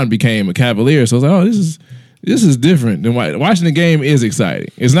LeBron became a Cavalier, so I was like, oh, this is different than watching the game is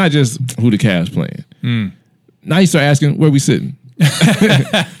exciting. It's not just who the Cavs playing. Now you start asking where we sitting. And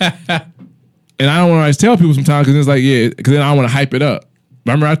I don't want to always tell people sometimes because it's like, because then I want to hype it up.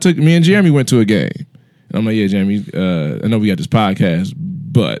 Remember, me and Jeremy went to a game. And I'm like, yeah, Jeremy, I know we got this podcast,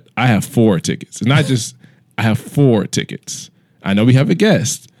 but I have 4 tickets. It's not just, I have 4 tickets. I know we have a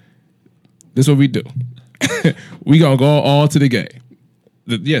guest. This is what we do. We going to go all to the game.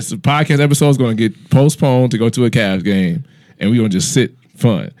 The podcast episode is going to get postponed to go to a Cavs game, and we going to just sit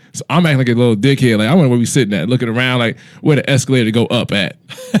fun. So I'm acting like a little dickhead. Like, I wonder where we sitting at, looking around like where the escalator go up at.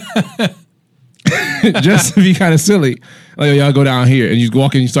 Just to be kind of silly. Like, y'all go down here and you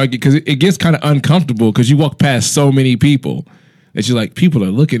walk in, you start because it gets kind of uncomfortable because you walk past so many people that you're like, people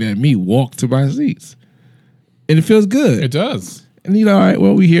are looking at me walk to my seats. And it feels good. It does. And you're like, all right,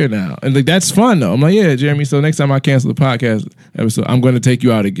 well, we here now. And like, that's fun though. I'm like, yeah, Jeremy, so next time I cancel the podcast episode, I'm going to take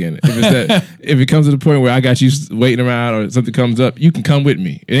you out again. If it comes to the point where I got you waiting around or something comes up, you can come with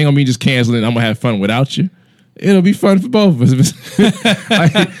me. It ain't going to be just canceling. I'm going to have fun without you. It'll be fun for both of us.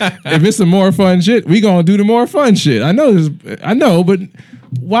 If it's some more fun shit, we going to do the more fun shit. I know, but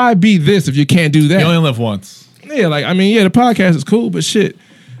why be this if you can't do that? You only live once. Yeah, like, I mean, yeah, the podcast is cool, but shit,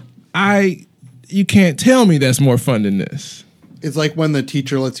 you can't tell me that's more fun than this. It's like when the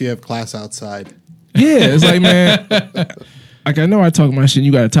teacher lets you have class outside. Yeah, it's like, man, like I know I talk my shit and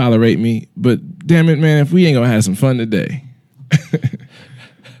you got to tolerate me, but damn it, man, if we ain't going to have some fun today.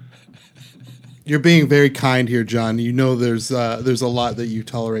 You're being very kind here, John. You know there's a lot that you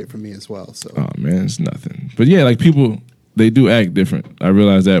tolerate from me as well. So. Oh, man, it's nothing. But yeah, like people, they do act different. I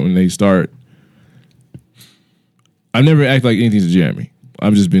realize that when they start. I've never acted like anything to Jeremy.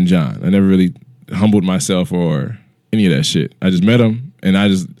 I've just been John. I never really humbled myself or any of that shit. I just met him, and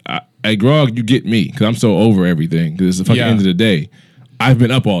at Grog, you get me, because I'm so over everything, because it's the fucking end of the day. I've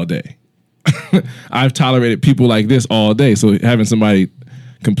been up all day. I've tolerated people like this all day, so having somebody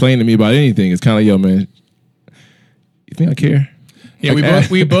complain to me about anything is kind of, yo, man, you think I care? Yeah, like,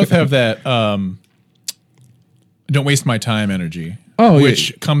 we both have that don't waste my time energy. Oh,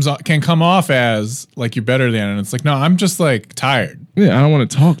 which can come off as like you're better than, and it's like, no, I'm just like tired. Yeah, I don't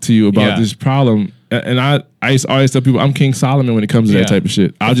want to talk to you about this problem. And I always tell people I'm King Solomon when it comes to that type of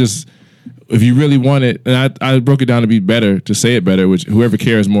shit. I'll just, if you really want it, and I broke it down to be better, to say it better, which whoever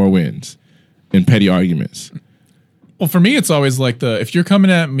cares more wins in petty arguments. Well, for me, it's always like if you're coming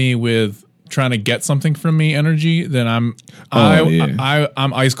at me with trying to get something from me energy, then I'm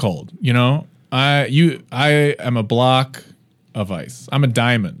ice cold. You know, I am a block of ice. I'm a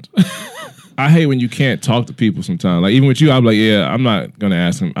diamond. I hate when you can't talk to people sometimes. Like even with you, I'm like, yeah, I'm not gonna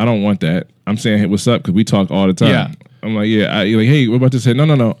ask him. I don't want that. I'm saying, hey, what's up? Because we talk all the time. Yeah. I'm like, yeah. You're like, hey, what about this? Say,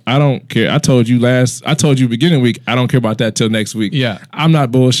 no. I don't care. I told you beginning of the week, I don't care about that till next week. Yeah. I'm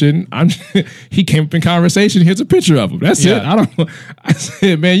not bullshitting. He came up in conversation. Here's a picture of him. That's it. I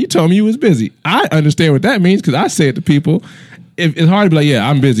said, man, you told me you was busy. I understand what that means because I say it to people. It's hard to be like, yeah,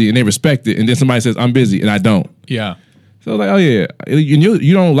 I'm busy, and they respect it. And then somebody says, I'm busy, and I don't. Yeah. So like, oh yeah,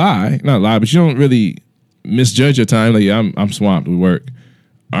 you don't not lie, but you don't really misjudge your time. Like, yeah, I'm swamped with work.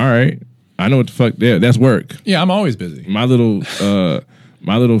 All right, I know what the fuck. Yeah, that's work. Yeah, I'm always busy. My little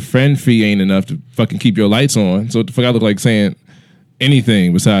friend fee ain't enough to fucking keep your lights on. So what the fuck I look like saying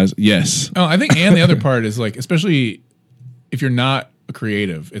anything besides yes? Oh, I think, and the other part is like, especially if you're not a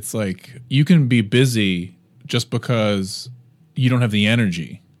creative, it's like you can be busy just because you don't have the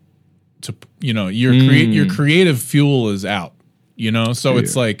energy to, you know, your creative fuel is out, you know? So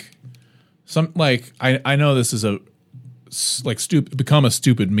it's like I know this is become a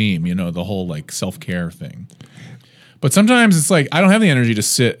stupid meme, you know, the whole like self-care thing. But sometimes it's like, I don't have the energy to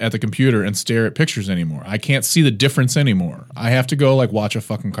sit at the computer and stare at pictures anymore. I can't see the difference anymore. I have to go like watch a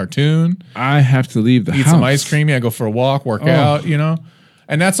fucking cartoon. I have to leave the house. Eat some ice cream. I go for a walk, work out, you know?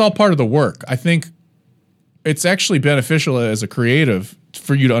 And that's all part of the work. I think it's actually beneficial as a creative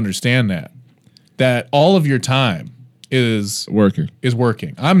for you to understand that all of your time is working.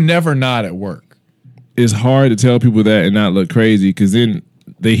 I'm never not at work. It's hard to tell people that and not look crazy because then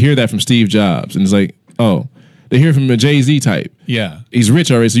they hear that from Steve Jobs and it's like, oh, they hear from a Jay-Z type. Yeah. He's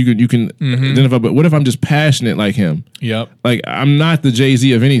rich already, so you can identify, but what if I'm just passionate like him? Yep. Like I'm not the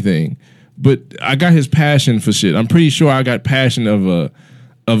Jay-Z of anything, but I got his passion for shit. I'm pretty sure I got passion of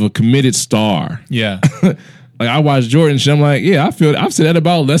a committed star. Yeah. Like I watch Jordan shit, I'm like, yeah, I've said that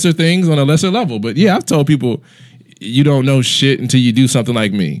about lesser things on a lesser level. But yeah, I've told people you don't know shit until you do something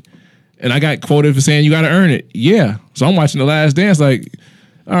like me. And I got quoted for saying you gotta earn it. Yeah. So I'm watching The Last Dance like,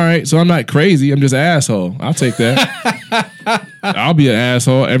 all right, so I'm not crazy, I'm just an asshole. I'll take that. I'll be an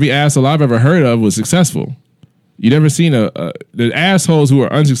asshole. Every asshole I've ever heard of was successful. You never seen the assholes who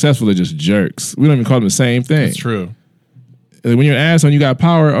are unsuccessful are just jerks. We don't even call them the same thing. That's true. And when you're an asshole and you got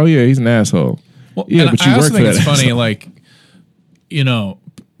power, oh yeah, he's an asshole. Well, yeah, but you I also think it's funny, like, you know,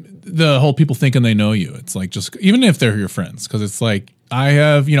 the whole people thinking they know you. It's like just even if they're your friends, because it's like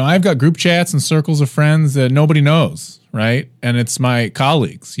I've got group chats and circles of friends that nobody knows, right? And it's my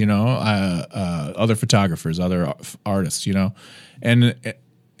colleagues, you know, other photographers, other artists, you know, and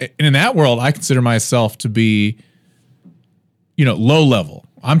in that world, I consider myself to be, you know, low level.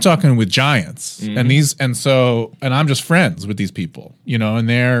 I'm talking with giants and I'm just friends with these people, you know, and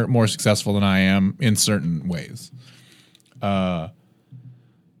they're more successful than I am in certain ways. And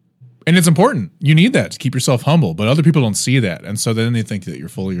it's important. You need that to keep yourself humble, but other people don't see that. And so then they think that you're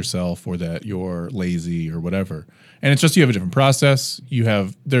full of yourself or that you're lazy or whatever. And it's just, you have a different process.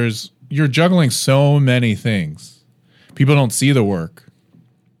 You're juggling so many things. People don't see the work.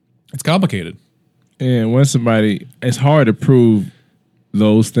 It's complicated. And it's hard to prove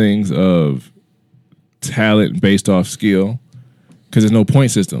those things of talent based off skill because there's no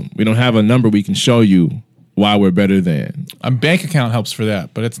point system. We don't have a number we can show you why we're better than. A bank account helps for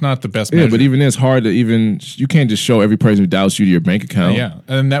that, but it's not the best measure. Yeah, but even it's hard to you can't just show every person who doubts you to your bank account. Yeah,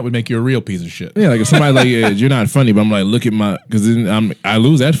 and that would make you a real piece of shit. Yeah, like if somebody like, yeah, you're not funny, but I'm like, look at because then I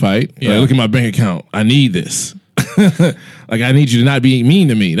lose that fight. Yeah. Like, look at my bank account. I need this. Like I need you to not be mean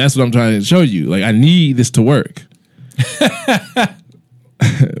to me. That's what I'm trying to show you. Like I need this to work.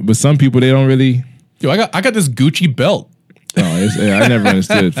 But some people, they don't really. Yo, I got this Gucci belt. I never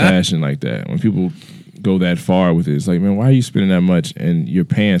understood fashion like that. When people go that far with it, it's like, man, why are you spending that much and your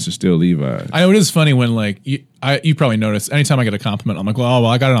pants are still Levi's? I know it is funny when like you probably noticed. Anytime I get a compliment, I'm like, well,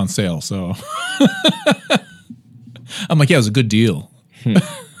 I got it on sale, so I'm like, yeah, it was a good deal.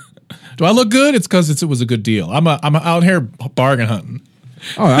 Do I look good? It's because it was a good deal. I'm out here bargain hunting.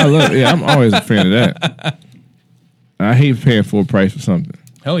 Oh, I'm always a fan of that. I hate paying full price for something.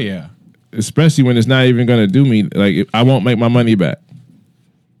 Hell yeah. Especially when it's not even going to do me. Like, I won't make my money back.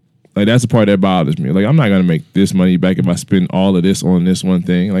 Like, that's the part that bothers me. Like, I'm not going to make this money back if I spend all of this on this one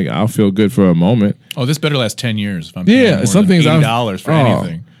thing. Like, I'll feel good for a moment. Oh, this better last 10 years if I'm paying more some than things $80 for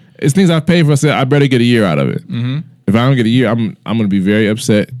anything. It's things I've paid for. I said, I better get a year out of it. Mm-hmm. If I don't get a year, I'm going to be very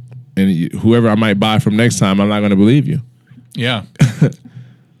upset. And whoever I might buy from next time, I'm not going to believe you. Yeah.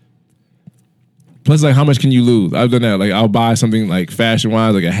 Plus, like, how much can you lose? I've done that. Like, I'll buy something like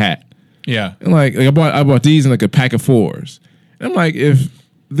fashion-wise, like a hat. Yeah. And like I bought these in like a pack of 4s. And I'm like, if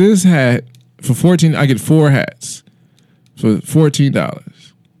this hat for $14, I get 4 hats for $14.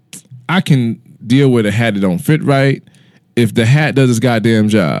 I can deal with a hat that don't fit right if the hat does its goddamn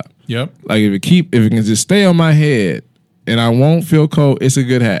job. Yep. Like if it can just stay on my head and I won't feel cold, it's a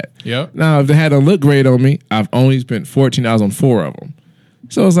good hat. Yep. Now if the hat don't look great on me, I've only spent $14 on 4 of them.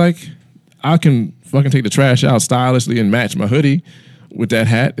 So it's like I can fucking take the trash out stylishly and match my hoodie with that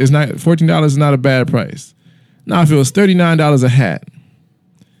hat. It's not $14 is not a bad price. Now if it was $39 a hat,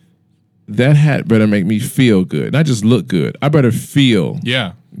 that hat better make me feel good, not just look good. I better feel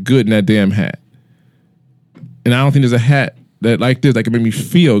good in that damn hat. And I don't think there's a hat that like this that can make me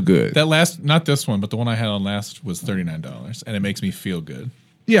feel good. That last, not this one, but the one I had on last was $39, and it makes me feel good.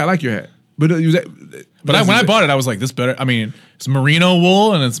 Yeah, I like your hat. But when I bought it, I was like, this better. I mean, it's merino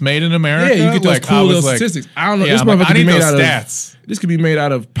wool and it's made in America. Yeah, you get those cool little statistics. I don't know. Yeah, this motherfucker I need made those out stats. This could be made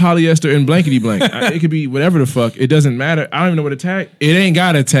out of polyester and blankety blank. It could be whatever the fuck. It doesn't matter. I don't even know what a tag. It ain't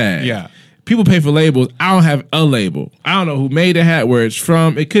got a tag. Yeah. People pay for labels. I don't have a label. I don't know who made the hat, where it's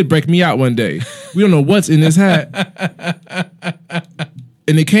from. It could break me out one day. We don't know what's in this hat.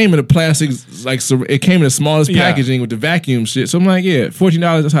 And it came in a plastic, like, so it came in the smallest packaging with the vacuum shit. So I'm like, yeah,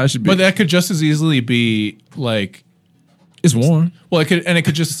 $14, that's how it should be. But that could just as easily be like, it's warm. Well, it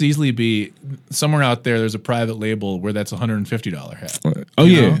could just as easily be somewhere out there. There's a private label where that's $150 hat. Oh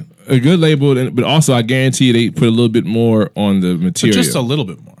yeah, know? A good label, but also I guarantee they put a little bit more on the material. But just a little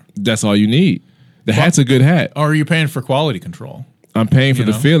bit more. That's all you need. The hat's a good hat. Or are you paying for quality control? I'm paying for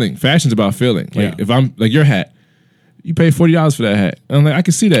the feeling. Fashion's about feeling. Like if I'm like your hat, you pay $40 for that hat. And I'm like, I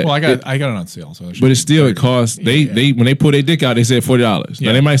can see that. Well, I got it on sale, so but it's still it costs. They when they pull their dick out, they said $40.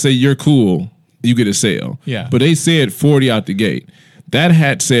 Now they might say you're cool, you get a sale. Yeah, but they said 40 out the gate. That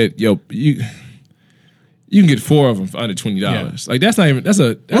hat said, yo, you can get 4 of them for under $20. Yeah. Like that's not even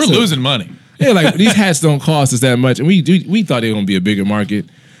we're losing money. Yeah, like these hats don't cost us that much, and we thought they were gonna be a bigger market.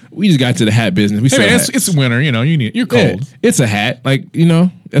 We just got to the hat business. It's winter, you're cold. Yeah, it's a hat, like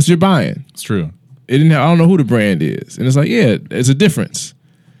that's what you're buying. It's true. I don't know who the brand is, and it's like, yeah, it's a difference.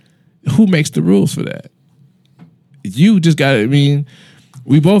 Who makes the rules for that? You just got. I mean,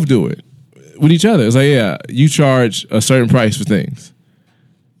 we both do it with each other. It's like, yeah, you charge a certain price for things,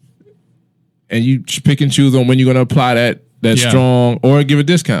 and you pick and choose on when you're going to apply that strong or give a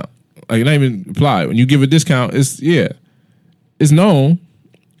discount. Like not even apply. When you give a discount, it's known.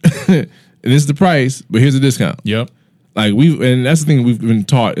 And this is the price, but here's the discount. Yep. Like and that's the thing we've been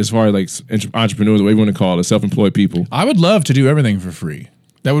taught as far as like entrepreneurs, what you want to call it, self-employed people. I would love to do everything for free.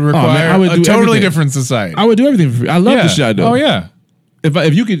 That would require a totally different society. I would do everything for free. I love the shit I do. Oh yeah.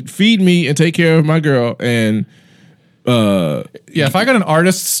 If you could feed me and take care of my girl and if I got an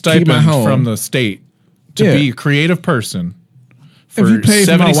artist stipend from the state to be a creative person for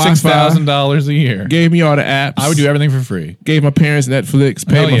 $76,000 a year, gave me all the apps, I would do everything for free. Gave my parents Netflix,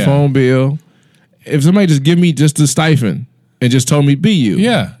 paid my phone bill. If somebody just give me just the stipend and just told me be you,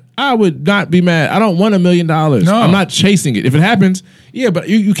 I would not be mad. I don't want $1 million. No. I'm not chasing it. If it happens, but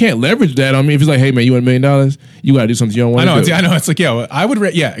you can't leverage that on me. If it's like, hey man, you want $1 million? You got to do something you don't want to do. I know. It's like, I would.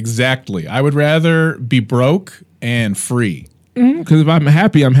 Exactly. I would rather be broke and free. Because if I'm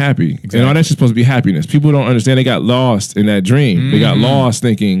happy, I'm happy. Exactly. And all that's just supposed to be happiness. People don't understand. They got lost in that dream. They got lost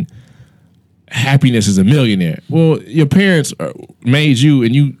thinking happiness is a millionaire. Well, your parents made you,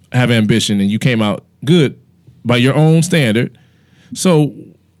 and you have ambition, and you came out good by your own standard. So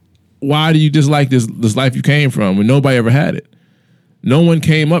why do you dislike this life you came from when nobody ever had it? No one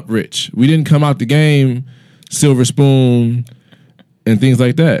came up rich. We didn't come out the game silver spoon and things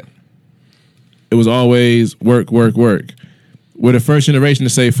like that. It was always work, work, work. We're the first generation to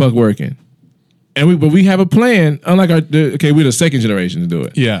say fuck working, but we have a plan. Unlike we're the second generation to do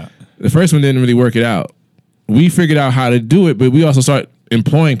it. Yeah, the first one didn't really work it out. We figured out how to do it, but we also start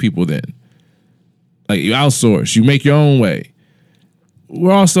employing people. Then, like you outsource, you make your own way.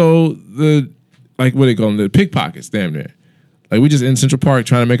 We're also what they call them, the pickpockets, damn near. Like we just in Central Park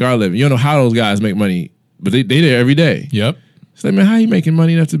trying to make our living. You don't know how those guys make money, but they there every day. Yep. It's like, man, how you making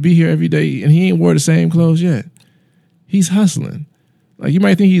money enough to be here every day and he ain't wore the same clothes yet? He's hustling. Like you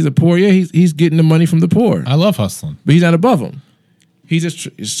might think he's a poor. Yeah, he's getting the money from the poor. I love hustling. But he's not above them. He's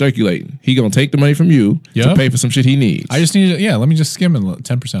just circulating. He gonna take the money from you to pay for some shit he needs. I just need to, let me just skim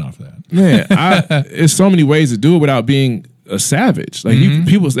 10% off of that. Man, there's so many ways to do it without being a savage. Like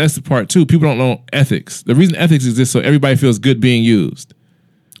people, that's the part too. People don't know ethics. The reason ethics exists so everybody feels good being used.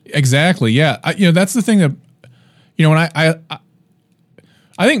 Exactly. Yeah. That's the thing that, when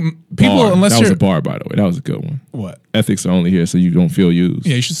I think people, bar. Unless that you're was a bar, by the way. That was a good one. What? Ethics are only here so you don't feel used.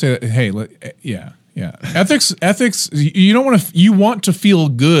 Yeah, you should say that. Hey, yeah. Ethics. You don't want to. You want to feel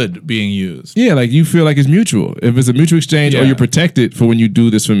good being used. Yeah, like you feel like it's mutual. If it's a mutual exchange, or you're protected for when you do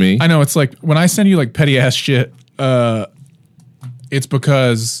this for me. I know. It's like when I send you like petty ass shit. It's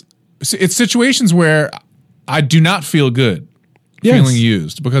because it's situations where I do not feel good feeling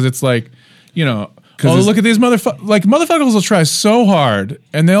used because it's like, look at these motherfuckers will try so hard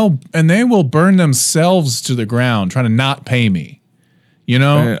and they will burn themselves to the ground trying to not pay me,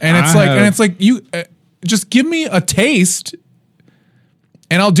 and it's like you just give me a taste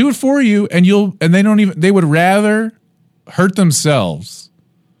and I'll do it for you and they would rather hurt themselves.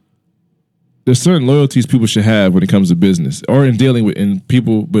 There's certain loyalties people should have when it comes to business or in dealing with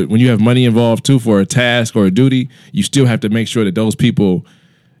people. But when you have money involved too for a task or a duty, you still have to make sure that those people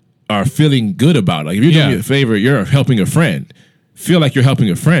are feeling good about it. Like if you're doing me a favor, you're helping a friend. Feel like you're helping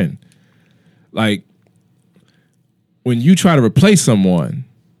a friend. Like when you try to replace someone,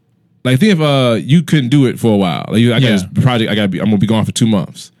 like think if you couldn't do it for a while. Like I got this project. I'm gonna be gone for 2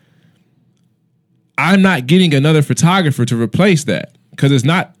 months. I'm not getting another photographer to replace that. Because it's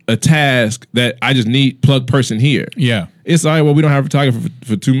not a task that I just need plug person here. Yeah. It's all right, well, we don't have a photographer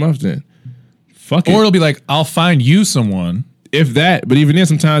for 2 months then. Fuck it. Or it'll be like, I'll find you someone. If that, but even then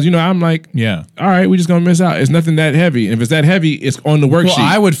sometimes, I'm like, all right, we're just going to miss out. It's nothing that heavy. And if it's that heavy, it's on the worksheet. Well,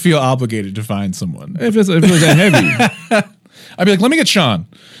 I would feel obligated to find someone. If it was that heavy. I'd be like, let me get Sean.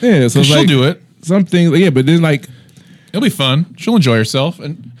 Yeah, so she'll do it. Something, but then like. It'll be fun. She'll enjoy herself.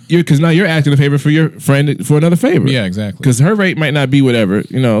 And because now you're asking a favor for your friend for another favor. Yeah, exactly. Because her rate might not be whatever,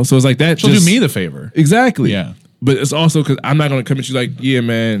 so it's like that. She'll do me the favor. Exactly. Yeah. But it's also because I'm not going to come at you like, yeah,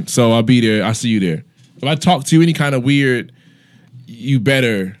 man, so I'll be there. I'll see you there. If I talk to you any kind of weird, you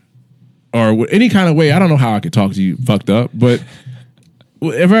better, or any kind of way, I don't know how I could talk to you fucked up, but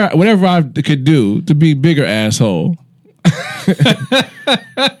whatever I could do to be bigger asshole.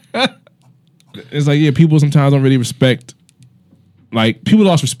 It's like, people sometimes don't really respect. Like, people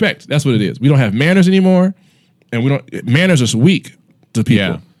lost respect. That's what it is. We don't have manners anymore, and manners are weak to people.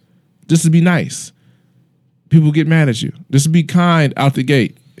 Yeah. Just to be nice. People get mad at you. Just to be kind out the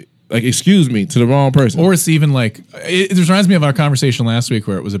gate. Like, excuse me, to the wrong person. Or it's even like, it reminds me of our conversation last week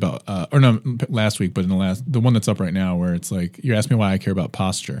where it was about, last week, but the one that's up right now where it's like, you asked me why I care about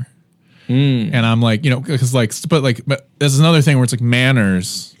posture. And I'm like, because but there's another thing where it's like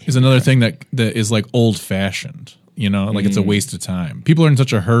manners is another thing that is like old fashioned. Like it's a waste of time. People are in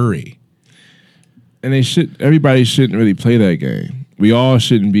such a hurry. And everybody shouldn't really play that game. We all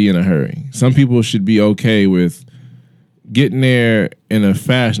shouldn't be in a hurry. Some people should be okay with getting there in a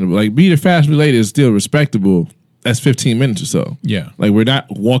fashionable, like being a fashionable lady is still respectable. That's 15 minutes or so. Yeah. Like we're not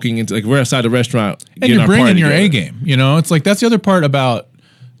walking into, like we're outside the restaurant. And you're bringing your A game. It's like, that's the other part about,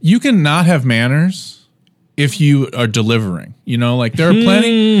 you can not have manners if you are delivering, like there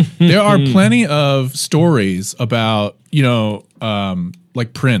are plenty of stories about,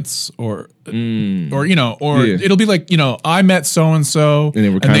 like Prince or it'll be like, I met so-and-so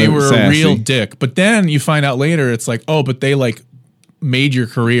and they were sassy. A real dick. But then you find out later, it's like, oh, but they like made your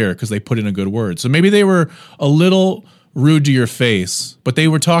career because they put in a good word. So maybe they were a little rude to your face, but they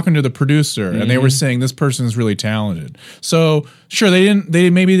were talking to the producer and they were saying this person is really talented. So sure, they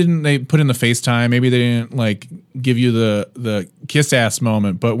put in the FaceTime, maybe they didn't like give you the kiss ass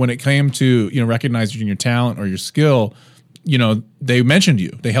moment, but when it came to recognizing your talent or your skill, they mentioned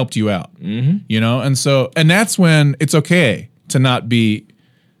you, they helped you out, and that's when it's okay to not be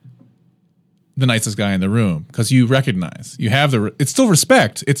the nicest guy in the room because you recognize you have it's still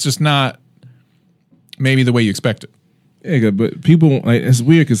respect, it's just not maybe the way you expect it. Yeah, but people, like, it's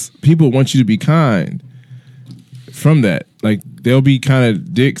weird because people want you to be kind from that. Like, they'll be kind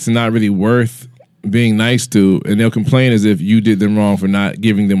of dicks and not really worth being nice to, and they'll complain as if you did them wrong for not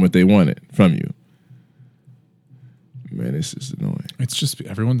giving them what they wanted from you. Man, it's just annoying. It's just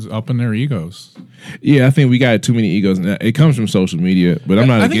everyone's up in their egos. Yeah, I think we got too many egos. And it comes from social media, but I'm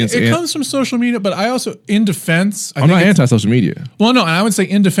not against it. It comes from social media, but I also, in defense... I'm not anti-social media. Well, no, and I would say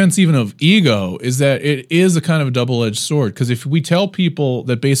in defense even of ego is that it is a kind of a double-edged sword. Because if we tell people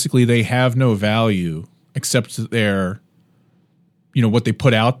that basically they have no value except their, what they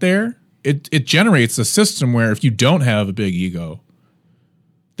put out there, it generates a system where if you don't have a big ego,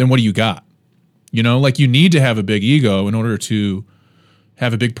 then what do you got? Like you need to have a big ego in order to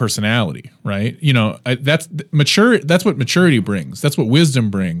have a big personality, right? You know, that's what maturity brings. That's what wisdom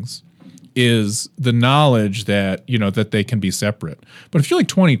brings, is the knowledge that, you know, that they can be separate. But if you're like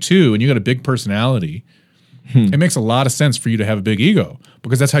 22 and you got a big personality, it makes a lot of sense for you to have a big ego,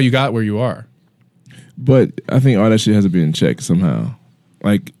 because that's how you got where you are. But I think all that shit has to be in check somehow.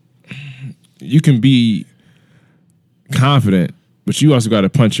 Like, you can be confident, but you also got to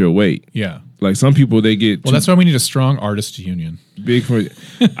punch your weight. Yeah. Like, some people, they get... Well, that's why we need a strong artist union. Big for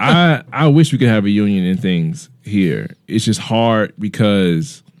I wish we could have a union in things here. It's just hard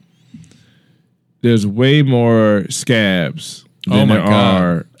because there's way more scabs than there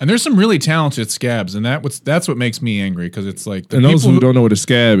are. And there's some really talented scabs, and that's what makes me angry, because it's like... And those who don't know what a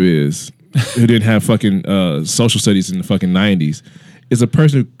scab is, who didn't have fucking social studies in the fucking 90s, is a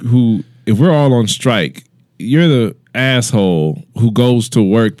person who, if we're all on strike, you're the asshole who goes to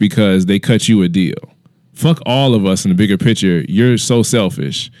work because they cut you a deal. Fuck all of us in the bigger picture. You're so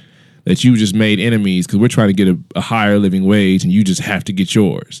selfish that you just made enemies because we're trying to get a higher living wage and you just have to get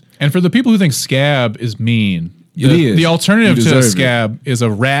yours. And for the people who think scab is mean, is. The alternative to a scab is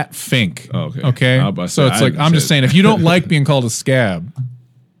a rat fink. Oh, okay. So it's like, I'm just saying, if you don't like being called a scab,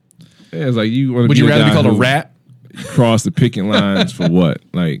 yeah, it's like, you want to. Would you rather be called a rat? Cross the picking lines for what?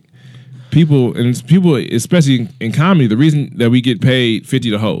 Like, people, especially in comedy, the reason that we get paid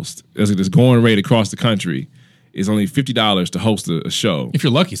 $50 to host, as this going rate across the country, is only $50 to host a show. If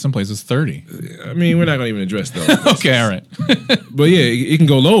you're lucky, some places $30. I mean, we're not going to even address those. Okay, all right. But yeah, it can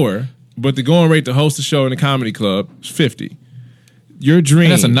go lower. But the going rate to host a show in a comedy club is $50. Your dream.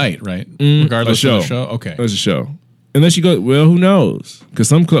 And that's a night, right? Regardless of the show. Okay, that's a show. Unless you go, well, who knows? Because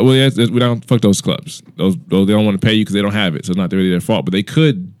some clubs, we don't fuck those clubs. Those they don't want to pay you because they don't have it, so it's not really their fault. But they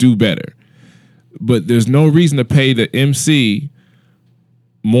could do better. But there's no reason to pay the MC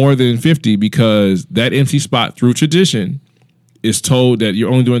more than $50, because that MC spot, through tradition, is told that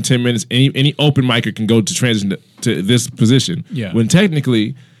you're only doing 10 minutes. Any open micer can go to transition to this position. Yeah. When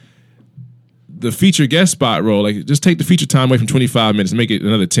technically, the feature guest spot role, like, just take the feature time away from 25 minutes and make it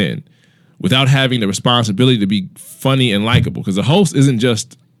another 10, without having the responsibility to be funny and likable. Because the host isn't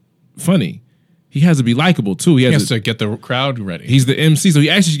just funny. He has to be likable too. He has to get the crowd ready. He's the MC, so he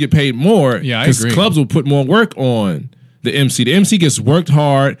actually should get paid more. Yeah, I agree. Because clubs will put more work on the MC. The MC gets worked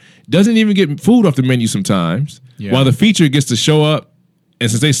hard, doesn't even get food off the menu sometimes, while the feature gets to show up. And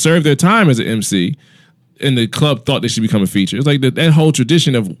since they served their time as an MC, and the club thought they should become a feature, it's like that whole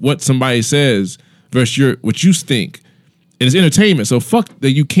tradition of what somebody says versus what you think. And it's entertainment, so fuck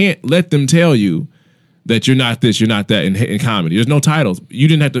that. You can't let them tell you that you're not this, you're not that in comedy. There's no titles. You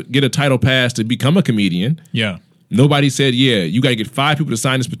didn't have to get a title pass to become a comedian. Yeah. Nobody said, yeah, you got to get 5 people to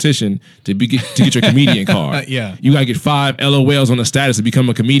sign this petition to get your comedian card. Yeah. You got to get 5 LOLs on the status to become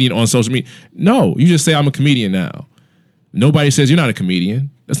a comedian on social media. No, you just say, I'm a comedian now. Nobody says you're not a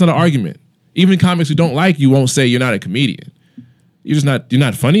comedian. That's not an argument. Even comics who don't like you won't say you're not a comedian. You're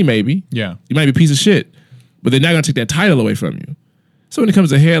not funny, maybe. Yeah. You might be a piece of shit, but they're not going to take that title away from you. So when it comes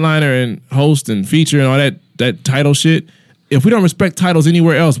to headliner and host and feature and all that title shit, if we don't respect titles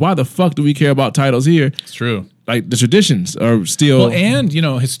anywhere else, why the fuck do we care about titles here? It's true. Like, the traditions are still... Well, and, you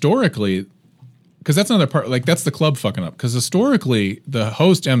know, historically, because that's another part, like, that's the club fucking up. Because historically, the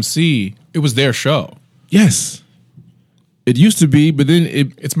host MC, it was their show. Yes. It used to be, but then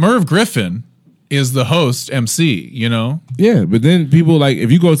it's Merv Griffin is the host MC, you know? Yeah, but then people, like, if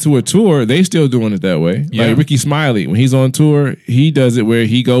you go to a tour, they still doing it that way. Yeah. Like Ricky Smiley, when he's on tour, he does it where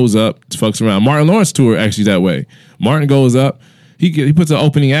he goes up, fucks around. Martin Lawrence tour actually that way. Martin goes up, he puts an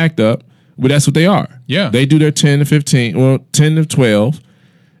opening act up, but that's what they are. Yeah. They do their 10 to 15, well, 10 to 12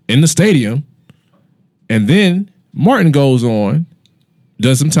 in the stadium, and then Martin goes on,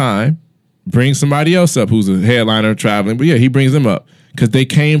 does some time, brings somebody else up who's a headliner traveling, but yeah, he brings them up. Because they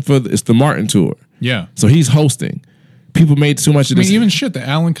came it's the Martin tour. Yeah. So he's hosting. People made too much of this. Even shit, the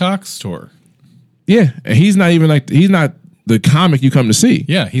Alan Cox tour. Yeah. And he's not the comic you come to see.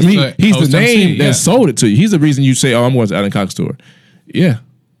 Yeah. He's the name that sold it to you. He's the reason you say, oh, I'm going to Alan Cox tour. Yeah.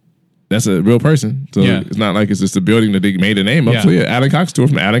 That's a real person. So it's not like it's just a building that they made a name up. Yeah. So yeah, Alan Cox tour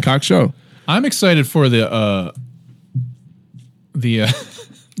from the Alan Cox show. I'm excited for the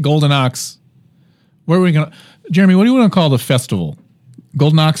Golden Ox. Where are we going to... Jeremy, what do you want to call the festival?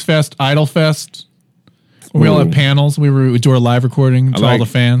 Golden Ox Fest, Idol Fest. We all have panels. We do our live recording to all the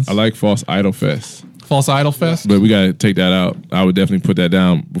fans. I like False Idol Fest. False Idol Fest? But we got to take that out. I would definitely put that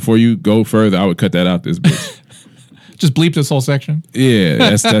down. Before you go further, I would cut that out this bitch. Just bleep this whole section? Yeah,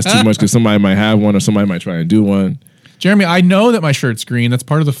 that's too much because somebody might have one or somebody might try and do one. Jeremy, I know that my shirt's green. That's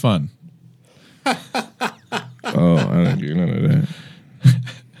part of the fun. Oh, I don't get none of that.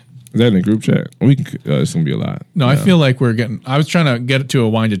 Is that in the group chat? We can. It's gonna be a lot. No, I feel like we're getting. I was trying to get it to a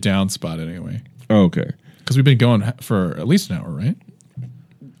wind it down spot anyway. Oh, okay. Because we've been going for at least an hour, right?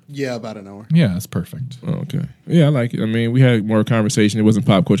 Yeah, about an hour. Yeah, that's perfect. Oh, okay. Yeah, I like it. I mean, we had more conversation. It wasn't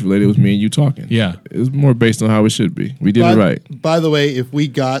pop culture related. It was me and you talking. Yeah. It was more based on how it should be. We did it right. By the way, if we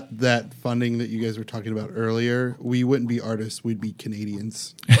got that funding that you guys were talking about earlier, we wouldn't be artists. We'd be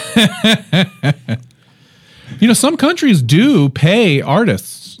Canadians. Some countries do pay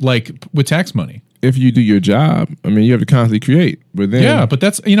artists like with tax money. If you do your job, I mean, you have to constantly create. But then, yeah, but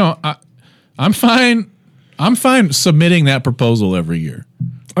that's I'm fine. I'm fine submitting that proposal every year.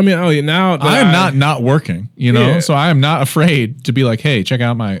 I mean, now that I am not working, Yeah. so I am not afraid to be like, hey, check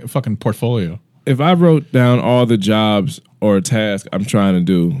out my fucking portfolio. If I wrote down all the jobs or tasks I'm trying to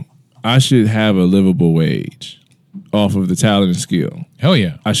do, I should have a livable wage off of the talent and skill. Hell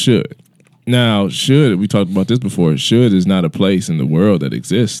yeah. I should. Now, we talked about this before, should is not a place in the world that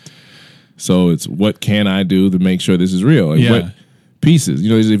exists. So it's what can I do to make sure this is real? Like what pieces?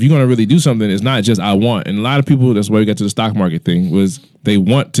 If you're going to really do something, it's not just I want. And a lot of people, that's why we got to the stock market thing, was they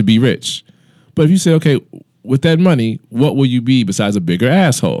want to be rich. But if you say, okay, with that money, what will you be besides a bigger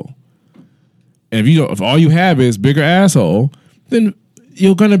asshole? And if all you have is bigger asshole, then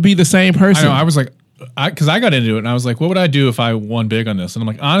you're going to be the same person. I know. I was like, because I got into it and I was like, what would I do if I won big on this? And I'm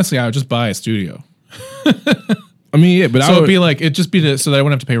like, honestly, I would just buy a studio. I mean, yeah, but so it'd be like, it'd just be so that I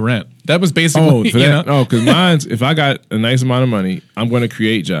wouldn't have to pay rent. That was basically, because mine's, if I got a nice amount of money, I'm going to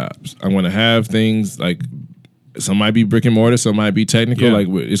create jobs. I'm going to have things like, some might be brick and mortar, some might be technical. Yeah. Like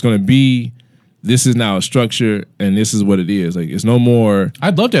it's going to be, this is now a structure and this is what it is. Like it's no more.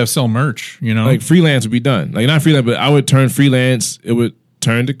 I'd love to sell merch, Like freelance would be done. Like not freelance, but I would turn freelance. It would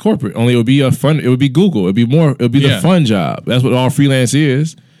turn to corporate. Only it would be it would be Google. It would be the fun job. That's what all freelance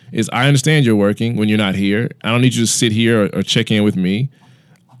is I understand you're working when you're not here. I don't need you to sit here or check in with me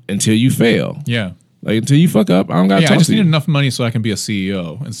until you fail. Yeah. Like until you fuck up, I don't got to talk to you. I just need enough money so I can be a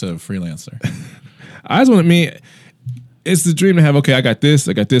CEO instead of freelancer. I just want it's the dream to have, okay, I got this,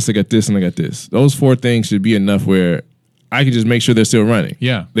 and I got this. Those 4 things should be enough where I can just make sure they're still running.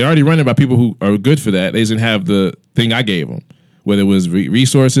 Yeah. They're already running by people who are good for that. They just didn't have the thing I gave them, whether it was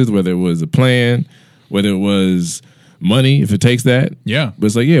resources, whether it was a plan, whether it was money, if it takes that. Yeah. But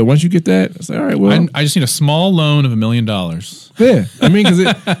it's like, once you get that, it's like, all right, well. I just need a small loan of $1 million. Yeah. I mean,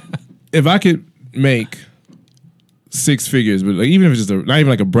 because if I could make 6 figures, but like even if it's just not even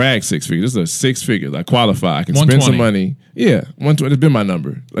like a brag 6 figures, just a 6 figures, I qualify. I can spend some money. Yeah, 120. It's been my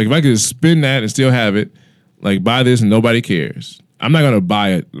number. Like if I could spend that and still have it, like buy this and nobody cares. I'm not gonna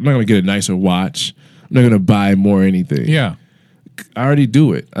buy it. I'm not gonna get a nicer watch. I'm not gonna buy more anything. Yeah, I already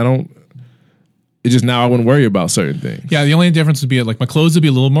do it. I don't. It's just now I wouldn't worry about certain things. Yeah, the only difference would be like my clothes would be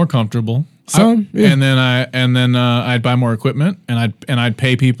a little more comfortable. And then I'd buy more equipment and I'd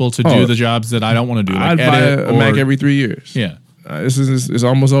pay people to do the jobs that I don't want to do. Like I'd buy a Mac every 3 years. Yeah, this is it's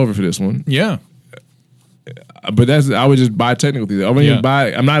almost over for this one. Yeah, but I would just buy technical things. I wouldn't even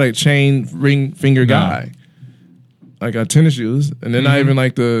buy. I'm not a chain ring finger guy. I got tennis shoes, and then not even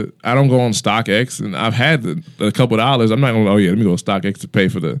like I don't go on StockX, and I've had a couple dollars. I'm not going. Oh yeah, let me go on StockX to pay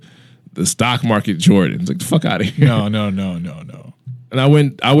for the stock market Jordans. Like the fuck out of here. No. And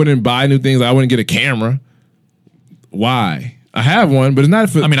I wouldn't buy new things. I wouldn't get a camera. Why? I have one, but it's not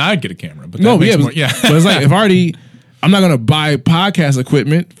for. I mean, I'd get a camera, but but it's like I'm not gonna buy podcast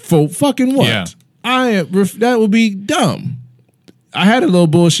equipment for fucking what? Yeah. That would be dumb. I had a little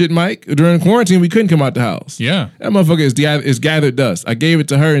bullshit mic during quarantine. We couldn't come out the house. Yeah, that motherfucker is gathered dust. I gave it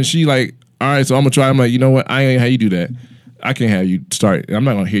to her, and she like, all right, so I'm gonna try. I'm like, you know what? I ain't how you do that. I can't have you start. I'm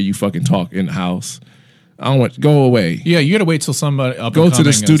not gonna hear you fucking talk in the house. I don't want go away. Yeah, you gotta wait till somebody go to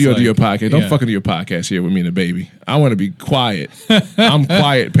the studio to do your podcast. Don't fucking do your podcast here with me and the baby. I want to be quiet. I'm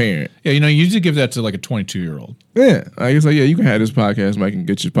quiet parent. Yeah, you usually give that to like a 22-year-old. Yeah, I guess like you can have this podcast, Mike, and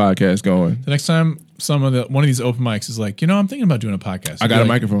get your podcast going. The next time one of these open mics is like, I'm thinking about doing a podcast. I got a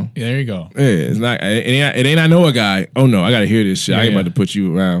microphone. Yeah, there you go. Yeah, it's not. It ain't. I know a guy. Oh no, I gotta hear this shit. I ain't about to put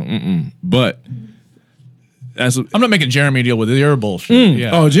you around. But. I'm not making Jeremy deal with your bullshit.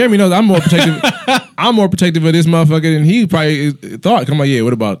 Yeah. Oh, Jeremy knows I'm more protective. I'm more protective of this motherfucker than he probably thought. Come on, yeah.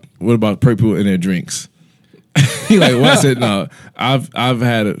 What about people in their drinks? He like, well, I said no. I've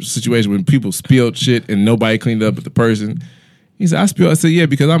had a situation when people spilled shit and nobody cleaned up but the person. He said, I spilled. I said, yeah,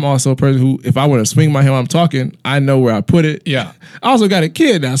 because I'm also a person who, if I want to swing my hand while I'm talking, I know where I put it. Yeah. I also got a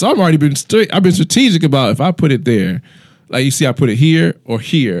kid now, so I've already been I've been strategic about if I put it there, like you see, I put it here or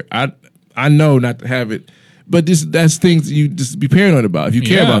here. I know not to have it. But that's things you just be paranoid about if you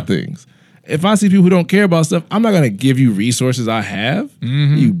care about things. If I see people who don't care about stuff, I'm not going to give you resources I have.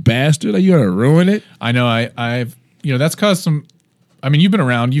 You bastard. Like, you're going to ruin it. I know. I've that's caused some I mean, you've been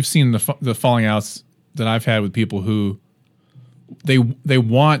around. You've seen the falling outs that I've had with people who they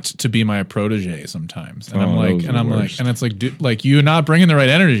want to be my protege sometimes, and I'm like, and it's like, dude, like you're not bringing the right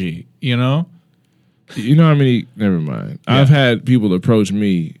energy, you know. You know how many? Never mind. Yeah. I've had people approach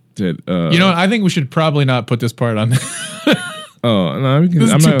me that. You know what? I think we should probably not put this part on. Oh no,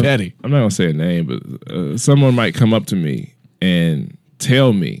 this is too petty. I'm not gonna say a name, but someone might come up to me and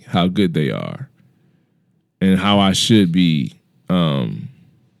tell me how good they are and how I should be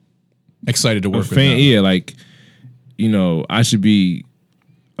excited to work with them. Yeah, like, you know, I should be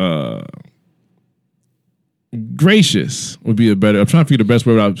gracious would be a better. I'm trying to figure the best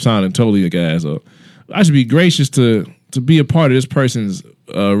word without sounding totally like an asshole. I should be gracious to be a part of this person's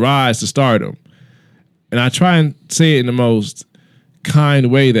rise to stardom. And I try and say it in the most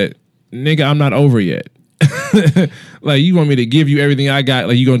kind way that, nigga, I'm not over yet. Like, you want me to give you everything I got,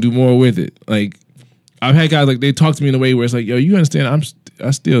 like, you gonna do more with it. Like, I've had guys, like, they talk to me in a way where it's like, yo, you understand,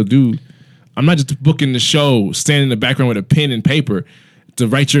 I still do. I'm not just booking the show, standing in the background with a pen and paper to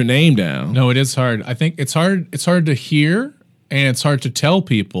write your name down. No, it is hard. I think it's hard to hear, and it's hard to tell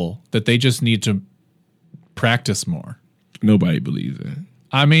people that they just need to practice more. Nobody believes that.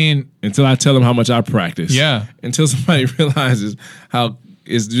 I mean, until I tell them how much I practice. Yeah. Until somebody realizes how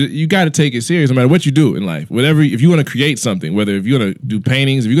you got to take it serious no matter what you do in life. Whatever, if you want to create something, whether if you're going to do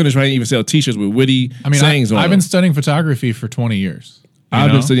paintings, if you're going to try and even sell T-shirts with witty sayings on them. I've been studying photography for 20 years.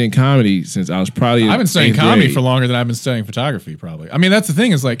 I've been studying comedy since I was probably I've been studying comedy for longer than I've been studying photography, probably. I mean, that's the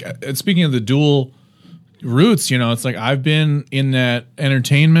thing is, like, speaking of the dual roots, you know, it's like I've been in that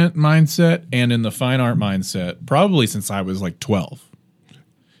entertainment mindset and in the fine art mindset probably since I was like 12.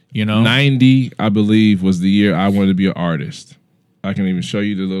 You know, 90, I believe, was the year I wanted to be an artist. I can even show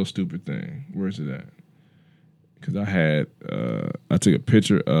you the little stupid thing. Where's it at? Because I took a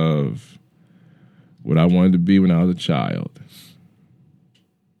picture of what I wanted to be when I was a child.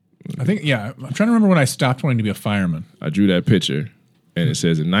 I think, yeah, I'm trying to remember when I stopped wanting to be a fireman. I drew that picture, and it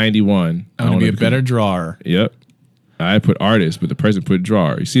says in 91, I want to be a better drawer. Yep. I put artist, but the person put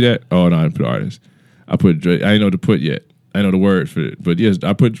drawer. You see that? Oh, no, I didn't put artist. I didn't know what to put yet. I know the word for it, but yes,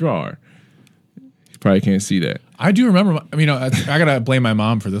 I put drawer. You probably can't see that. I do remember, you know, I gotta blame my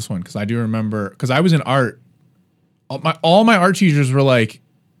mom for this one, because I do remember, because I was in art. All my art teachers were like,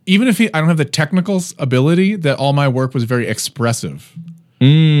 even if I don't have the technical ability, that all my work was very expressive.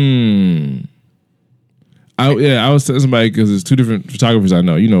 I was telling somebody, because there's two different photographers I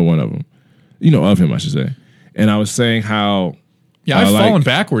know. You know one of them. You know of him, I should say. And I was saying how... Yeah, I've fallen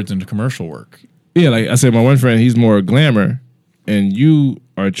backwards into commercial work. Yeah, like I said, my one friend, he's more glamour, and you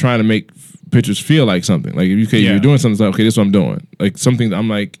are trying to make pictures feel like something. Like, if you're doing something, it's like, okay, this is what I'm doing. Like, something that I'm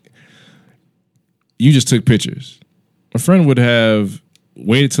like, you just took pictures. My friend would have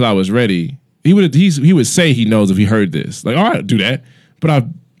waited till I was ready. He would say he knows if he heard this. Like, all right, do that. But I've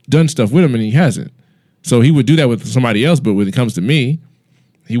done stuff with him, and he hasn't. So he would do that with somebody else, but when it comes to me,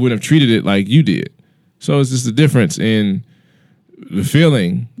 he wouldn't have treated it like you did. So it's just the difference in the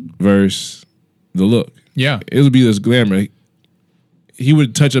feeling versus the look. Yeah. It would be this glamour. He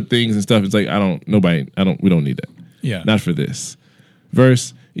would touch up things and stuff. It's like, we don't need that. Yeah. Not for this.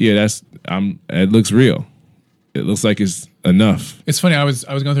 Verse, yeah, it looks real. It looks like it's enough. It's funny, I was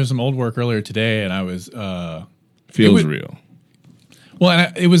going through some old work earlier today, and I was feels real. Well,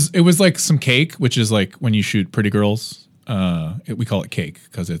 and it was like some cake, which is like when you shoot pretty girls. We call it cake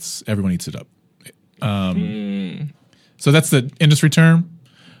because everyone eats it up. So that's the industry term.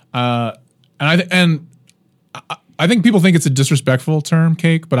 And I think people think it's a disrespectful term,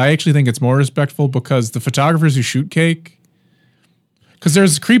 cake, but I actually think it's more respectful because the photographers who shoot cake, because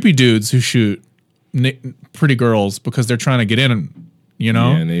there's creepy dudes who shoot pretty girls because they're trying to get in, you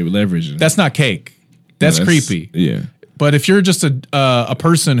know? Yeah, and they leverage it. That's not cake. That's creepy. Yeah. But if you're just a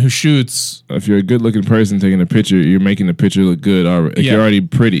person who shoots... If you're a good-looking person taking a picture, you're making the picture look good already. You're already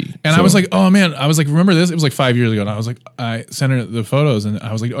pretty. And I was like, oh, man. I was like, remember this? It was like 5 years ago. And I was like, I sent her the photos. And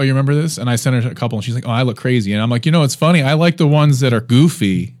I was like, oh, you remember this? And I sent her a couple. And she's like, oh, I look crazy. And I'm like, you know, it's funny. I like the ones that are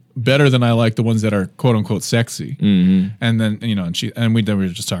goofy better than I like the ones that are quote-unquote sexy. Mm-hmm. And then, you know, we were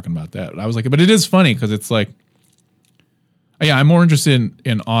just talking about that. I was like, but it is funny because it's like, yeah, I'm more interested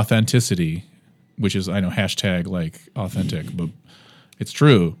in authenticity, which is, I know, hashtag like authentic, but it's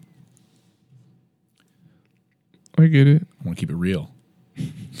true. I get it. I want to keep it real.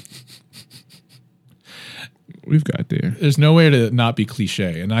 We've got there. There's no way to not be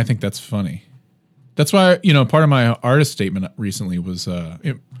cliche, and I think that's funny. That's why, you know, part of my artist statement recently was,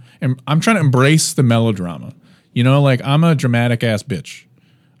 I'm trying to embrace the melodrama. You know, like, I'm a dramatic ass bitch.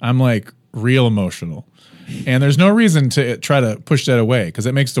 I'm like real emotional, and there's no reason to try to push that away because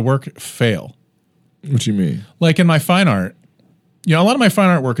it makes the work fail. What you mean? Like in my fine art, you know, a lot of my fine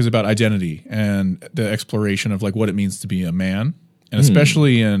art work is about identity and the exploration of like what it means to be a man, and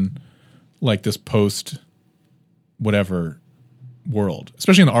especially in like this post whatever world,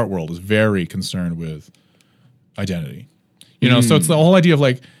 especially in the art world, is very concerned with identity. You know, so it's the whole idea of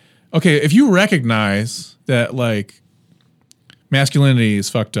like, okay, if you recognize that like masculinity is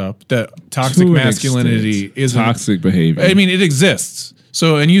fucked up, that toxic masculinity is toxic behavior. I mean, it exists.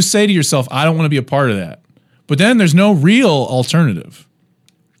 So, and you say to yourself, I don't want to be a part of that. But then there's no real alternative.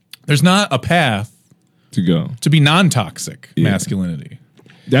 There's not a path to go to be non-toxic masculinity.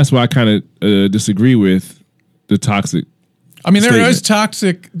 That's why I kind of disagree with the toxic. I mean, there's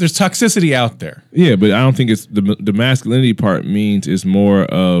toxicity out there. Yeah, but I don't think it's the masculinity part means it's more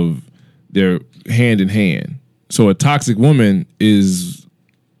of their hand in hand. So a toxic woman is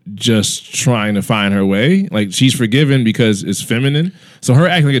just trying to find her way. Like, she's forgiven because it's feminine. So her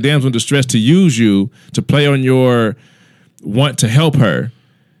acting like a damsel in distress to use you to play on your want to help her.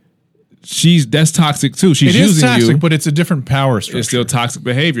 That's toxic too. She's using you. It is toxic, but it's a different power structure. It's still toxic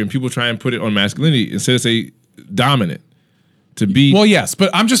behavior, and people try and put it on masculinity instead of say dominant. To be well, yes, but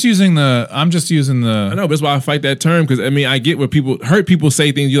I'm just using the. I know, but that's why I fight that term, because I mean I get where people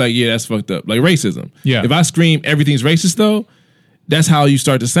say things you're like, yeah, that's fucked up, like racism. Yeah. If I scream everything's racist though, that's how you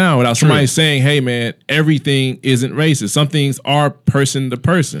start to sound without somebody saying, hey man, everything isn't racist. Some things are person to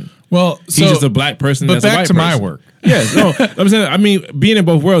person. Well, he's just a black person. But that's back a white to person. my work. Yes, no, I'm saying. I mean, being in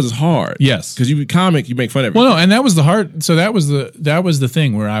both worlds is hard. Yes, because you comic, you make fun of everything. Well, no, and that was the hard. So that was the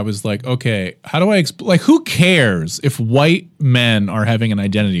thing where I was like, okay, how do I like? Who cares if white men are having an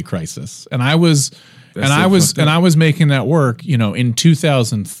identity crisis? And I was making that work, you know, in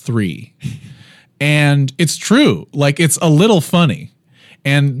 2003, and it's true. Like, it's a little funny,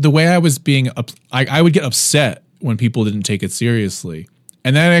 and the way I was being, I would get upset when people didn't take it seriously,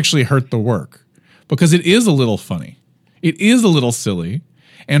 and that actually hurt the work. Because it is a little funny, it is a little silly,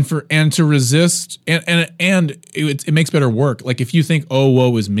 and to resist and it makes better work. Like, if you think, oh,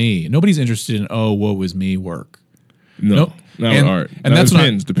 woe is me, nobody's interested in oh, woe is me work. No, not with art. And that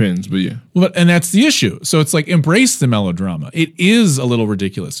depends, but yeah. Well, and that's the issue. So it's like, embrace the melodrama. It is a little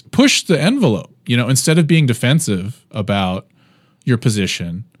ridiculous. Push the envelope. You know, instead of being defensive about your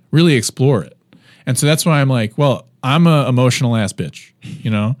position, really explore it. And so that's why I'm like, well, I'm a emotional ass bitch. You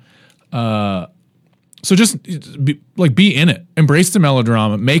know. So just be in it, embrace the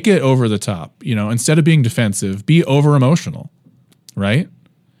melodrama, make it over the top, you know, instead of being defensive, be over emotional, right?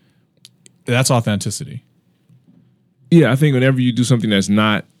 That's authenticity. Yeah, I think whenever you do something that's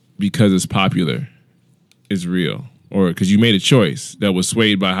not because it's popular, it's real, or because you made a choice that was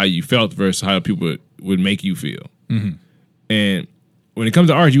swayed by how you felt versus how people would make you feel. Mm-hmm. And when it comes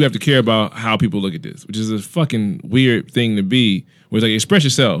to art, you have to care about how people look at this, which is a fucking weird thing to be, where it's like, express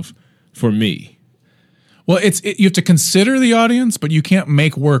yourself for me. Well, you have to consider the audience, but you can't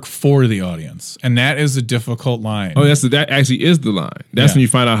make work for the audience, and that is a difficult line. Oh, that actually is the line. That's when you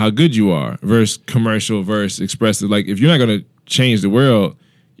find out how good you are versus commercial versus expressive. Like, if you're not going to change the world,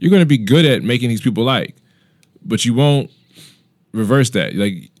 you're going to be good at making these people like, but you won't reverse that.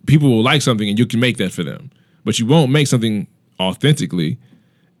 Like, people will like something and you can make that for them, but you won't make something authentically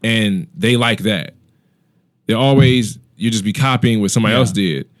and they like that. You just be copying what somebody else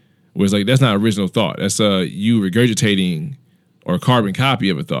did. Where it's like, that's not original thought. That's you regurgitating or a carbon copy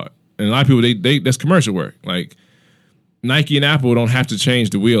of a thought. And a lot of people, they that's commercial work. Like, Nike and Apple don't have to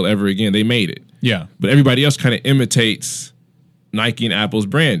change the wheel ever again. They made it. Yeah. But everybody else kind of imitates Nike and Apple's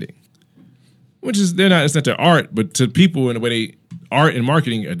branding, which is it's not their art, but to people in the way art and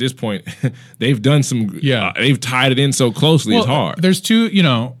marketing at this point, they've done some. Yeah. They've tied it in so closely. It's hard. There's two. You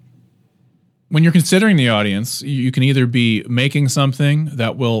know, when you're considering the audience, you can either be making something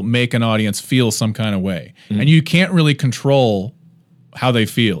that will make an audience feel some kind of way, and you can't really control how they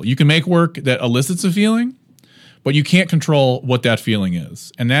feel. You can make work that elicits a feeling, but you can't control what that feeling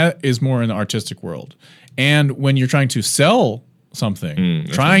is, and that is more in the artistic world. And when you're trying to sell something,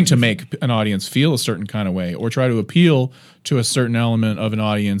 trying to make an audience feel a certain kind of way or try to appeal to a certain element of an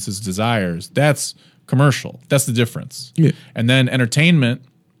audience's desires, that's commercial. That's the difference. Yeah. And then entertainment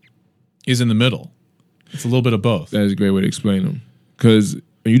is in the middle. It's a little bit of both. That is a great way to explain them. Because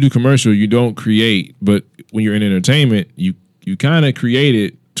when you do commercial, you don't create, but when you're in entertainment, you kind of create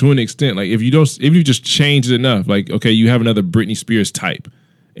it to an extent. Like, if you just change it enough, like, okay, you have another Britney Spears type,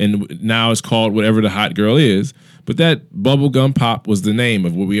 and now it's called whatever the hot girl is, but that bubblegum pop was the name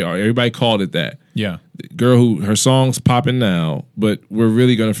of what we are. Everybody called it that. Yeah. The girl who her song's popping now, but we're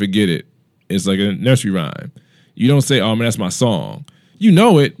really gonna forget it. It's like a nursery rhyme. You don't say, oh man, that's my song. You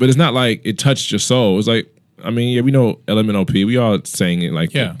know it, but it's not like it touched your soul. It's like, I mean, yeah, we know LMNOP. We all sang it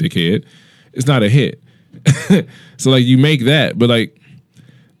like the dickhead. It's not a hit. So like you make that, but like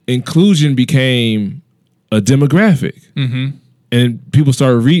inclusion became a demographic, and people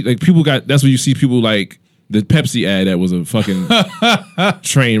started that's when you see people like the Pepsi ad that was a fucking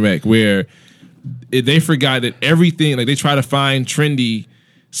train wreck where they forgot that everything, like they try to find trendy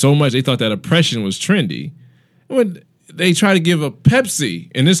so much they thought that oppression was trendy. When they try to give a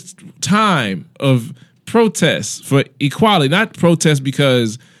Pepsi in this time of protests for equality, not protest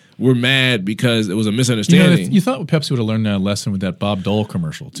because we're mad because it was a misunderstanding. You thought Pepsi would have learned that lesson with that Bob Dole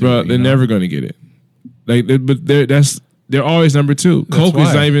commercial too. Bro, they're never going to get it. Like, but they're always number two. That's Coke why.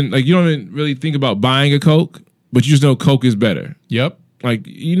 is not even like you don't even really think about buying a Coke, but you just know Coke is better. Yep. Like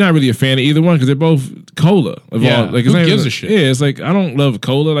you're not really a fan of either one because they're both cola. Yeah. Like, Who gives a shit? Yeah, it's like I don't love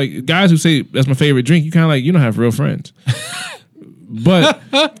cola. Like guys who say that's my favorite drink, you kind of like you don't have real friends. But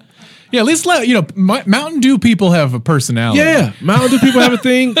yeah, at least Mountain Dew people have a personality. yeah, Mountain Dew people have a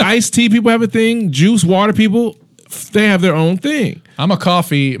thing. Iced tea people have a thing. Juice, water people, they have their own thing. I'm a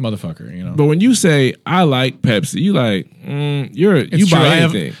coffee motherfucker, But when you say I like Pepsi, you like you buy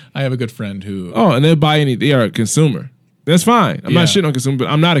anything. I have a good friend who And they buy anything. They are a consumer. That's fine. I'm not shitting on consumer, but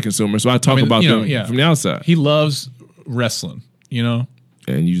I'm not a consumer, so I talk about them from the outside. He loves wrestling, And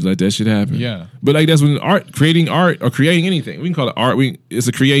you just let that shit happen. Yeah. But like that's when creating art or creating anything, we can call it art. It's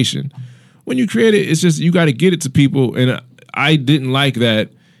a creation. When you create it, it's just you got to get it to people. And I didn't like that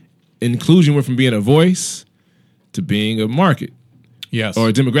inclusion went from being a voice to being a market. Yes. Or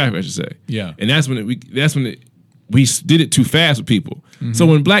a demographic, I should say. Yeah. And that's when we did it too fast with people. So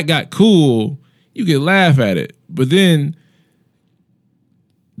when black got cool, you could laugh at it. But then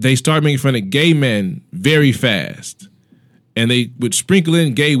they started making fun of gay men very fast. And they would sprinkle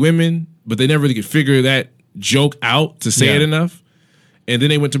in gay women, but they never really could figure that joke out to say it enough. And then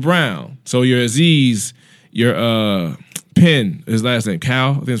they went to Brown. So your Aziz, your Penn, his last name,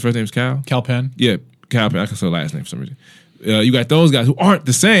 Cal. I think his first name is Cal. Cal Penn? Yeah, Cal Penn. I can say the last name for some reason. You got those guys who aren't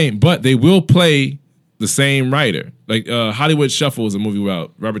the same, but they will play the same writer. Like Hollywood Shuffle is a movie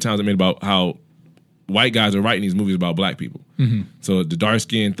about Robert Townsend made about how white guys are writing these movies about black people. So the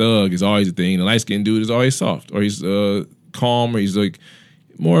dark-skinned thug is always a thing. The light-skinned dude is always soft. Or he's calm, or he's like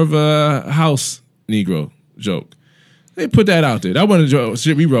more of a house Negro joke. They put that out there. That wasn't a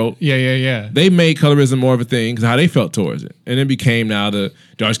shit we wrote. Yeah. They made colorism more of a thing because how they felt towards it. And it became now the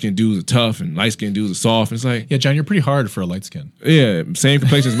dark-skinned dudes are tough and light-skinned dudes are soft. And it's like... Yeah, John, you're pretty hard for a light skin. Yeah, same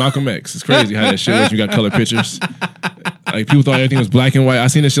complexion as Malcolm X. It's crazy how that shit is. You got color pictures. Like, people thought everything was black and white. I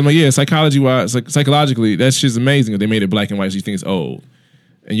seen that shit. I'm like, yeah, psychology-wise, like, psychologically, that shit's amazing. They made it black and white so you think it's old.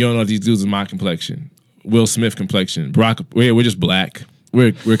 And you don't know if these dudes are my complexion. Will Smith complexion. Barack, we're just black.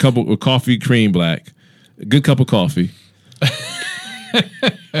 We're coffee cream black. A good cup of coffee.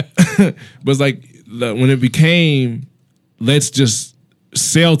 But it's like when it became, let's just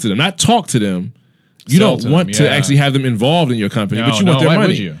sell to them, not talk to them. You don't want to actually have them involved in your company, but you want their money.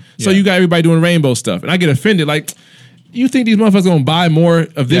 Would you? So you got everybody doing rainbow stuff, and I get offended. Like, you think these motherfuckers gonna buy more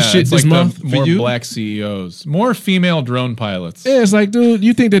of this shit this month? More for you? black CEOs, more female drone pilots. Yeah, it's like, dude,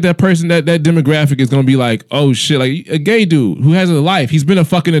 you think that person, that demographic is gonna be like, oh shit, like a gay dude who has a life. He's been a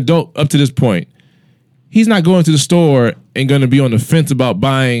fucking adult up to this point. He's not going to the store and going to be on the fence about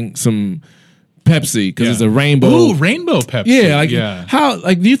buying some Pepsi because it's a rainbow. Ooh, rainbow Pepsi. Yeah, how?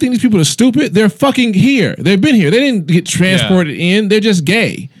 Like, do you think these people are stupid? They're fucking here. They've been here. They didn't get transported in. They're just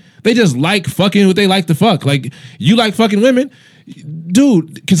gay. They just like fucking what they like to fuck. Like, you like fucking women,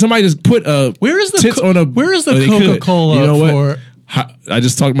 dude. Can somebody just put where is the tits on a? Where is the Coca-Cola? You know what? I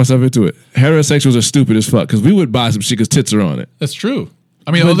just talked myself into it. Heterosexuals are stupid as fuck because we would buy some shit because tits are on it. That's true. I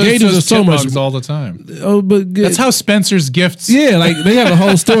mean, gay dudes are so much all the time. Oh, but that's how Spencer's gifts. Yeah, like they have a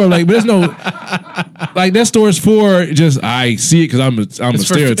whole store. Like, but there's no like that store is for just I see it because I'm a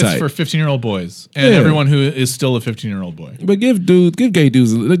stereotype. It's for 15-year-old boys and everyone who is still a 15-year-old boy. But give gay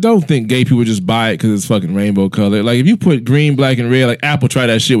dudes. Don't think gay people just buy it because it's fucking rainbow color. Like if you put green, black, and red, like Apple try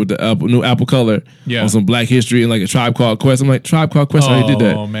that shit with the new Apple color on some Black History and like a Tribe Called Quest. I'm like, Tribe Called Quest already did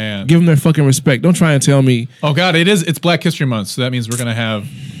that. Oh man, give them their fucking respect. Don't try and tell me. Oh god, it's Black History Month, so that means we're gonna have.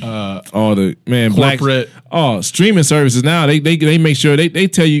 All the corporate streaming services now they make sure they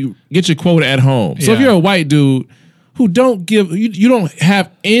tell you get your quota at home. So if you're a white dude who don't give you don't have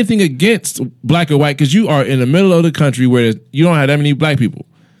anything against black or white because you are in the middle of the country where you don't have that many black people,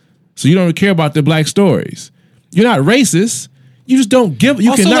 so you don't care about the black stories. You're not racist. You just don't give.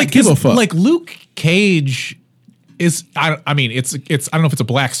 You also, cannot give a fuck. Like Luke Cage is. I mean, it's. I don't know if it's a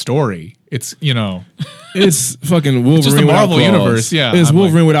black story. It's It's fucking Wolverine. It's just the Marvel universe, yeah. It's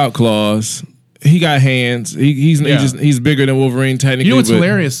Wolverine without claws. He got hands. He's bigger than Wolverine technically. You know what's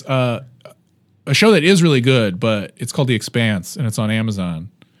hilarious? A show that is really good, but it's called The Expanse, and it's on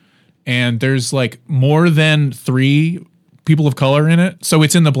Amazon. and there's like more than 3 people of color in it, so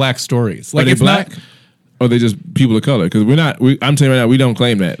it's in the black stories. Like, Are they it's black? not. Or they just people of color? Because we're not. I'm telling you right now, we don't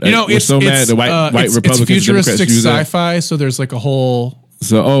claim that. Like, You know, we're it's so mad the white it's Republicans, futuristic Democrats use that. sci-fi. So there's like a whole.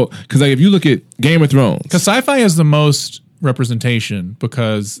 So because like if you look at Game of Thrones, Because sci-fi has the most representation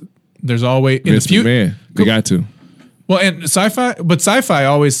because there's always in the Vince future. McMahon, they got to. Well, and sci-fi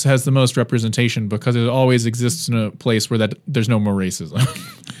always has the most representation because it always exists in a place where there's no more racism,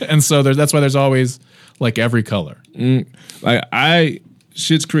 and so that's why there's always like every color. Like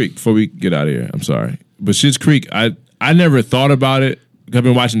Schitt's Creek. Before we get out of here, I'm sorry, but Schitt's Creek, I never thought about it. I've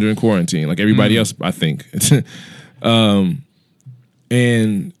been watching during quarantine, like everybody else, I think. And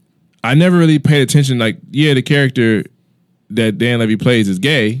I never really paid attention. Like, yeah, the character that Dan Levy plays is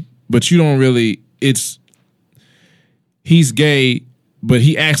gay, but you don't really. He's gay, but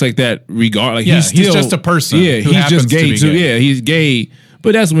he acts like that regard. Like he's just a person. Yeah, who he's happens just gay to be too. gay. Yeah, he's gay,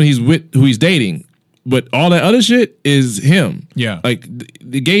 but that's when he's with who he's dating. But all that other shit is him. Yeah. Like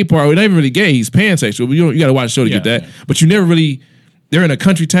the gay part, we're not even really gay. He's pansexual. But you got to watch the show to get that. Yeah. But you never really. They're in a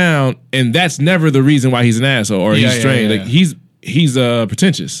country town, and that's never the reason why he's an asshole or he's strange. Like he's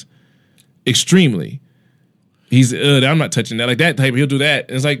pretentious, extremely. He's I'm not touching that. Like that type, he'll do that.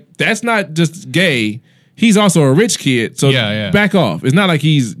 And it's like that's not just gay. He's also a rich kid, so back off. It's not like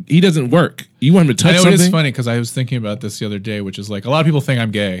he doesn't work. You want him to touch something? It is funny because I was thinking about this the other day, which is like a lot of people think I'm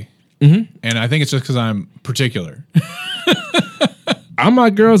gay, and I think it's just because I'm particular. I'm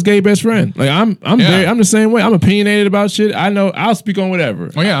my girl's gay best friend. Like I'm the same way. I'm opinionated about shit. I know I'll speak on whatever.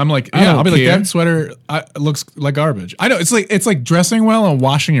 Oh yeah, I'm like I'll be like that sweater looks like garbage. I know it's like dressing well and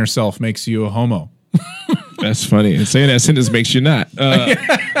washing yourself makes you a homo. That's funny. And saying that sentence makes you not.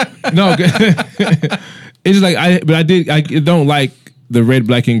 No, it's just like I don't like the red,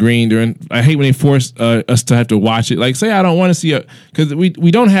 black, and green. I hate when they force us to have to watch it. Like, say I don't want to see because we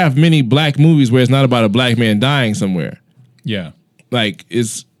don't have many black movies where it's not about a black man dying somewhere. Yeah, like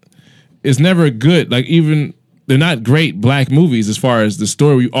it's never good. Like even they're not great black movies as far as the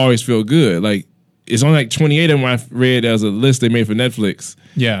story. We always feel good. Like it's only like 28 of them I read as a list they made for Netflix.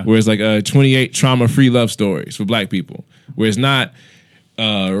 Yeah, where it's like 28 trauma-free love stories for black people. Where it's not.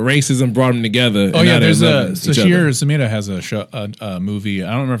 Racism brought them together. Oh yeah, there's Sashir Zamita has a movie.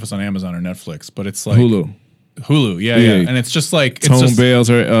 I don't remember if it's on Amazon or Netflix, but it's like Hulu. Yeah, and it's just like Tone Bell's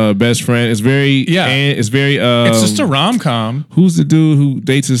her best friend. It's very it's very. It's just a rom-com. Who's the dude who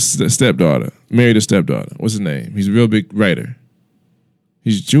dates his stepdaughter? Married a stepdaughter. What's his name? He's a real big writer.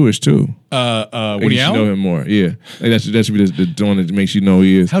 He's Jewish too. Woody Allen? You know him more. Yeah, like that should be the one that makes you know who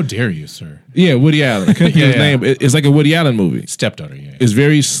he is. How dare you, sir? Yeah, Woody Allen. I couldn't think of his name. It's like a Woody Allen movie. Stepdaughter. Yeah. It's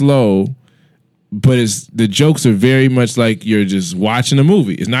very slow, but the jokes are very much like you're just watching a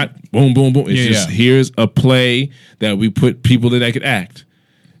movie. It's not boom, boom, boom. It's just here's a play that we put people in that could act,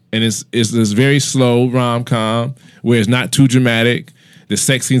 and it's this very slow rom-com where it's not too dramatic. The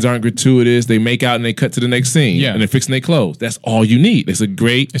sex scenes aren't gratuitous. They make out and they cut to the next scene. Yeah. And they're fixing their clothes. That's all you need.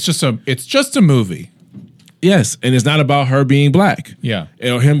 It's just a movie. Yes. And it's not about her being black. Yeah.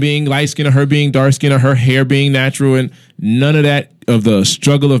 Or him being light skinned or her being dark skinned or her hair being natural. And none of that of the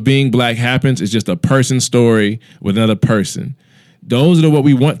struggle of being black happens. It's just a person story with another person. Those are what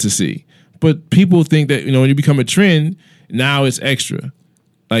we want to see. But people think that, when you become a trend, now it's extra.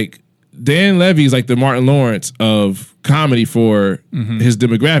 Like, Dan Levy is like the Martin Lawrence of comedy for his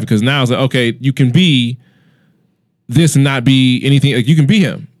demographic because now it's like, okay, you can be this and not be anything. Like you can be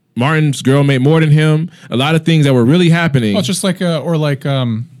him. Martin's girl made more than him. A lot of things that were really happening. Well, it's just like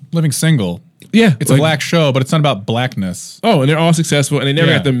Living Single. Yeah, it's a black show, but it's not about blackness. Oh, and they're all successful, and they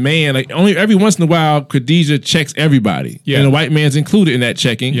never got the man. Like only every once in a while, Khadijah checks everybody, and a white man's included in that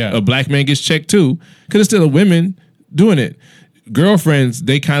checking. Yeah. A black man gets checked too because it's still a women doing it. Girlfriends,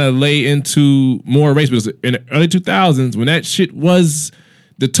 they kind of lay into more race, but in the early 2000s, when that shit was,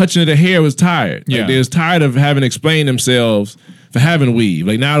 the touching of the hair was tired. Like they was tired of having to explain themselves for having weave.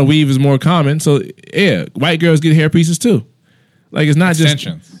 Like now the weave is more common, so white girls get hair pieces too. Like it's not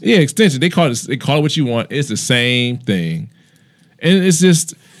extensions. Just extensions. They call it what you want. It's the same thing, and it's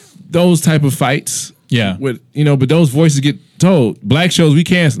just those type of fights. Yeah, with but those voices get told. Black shows we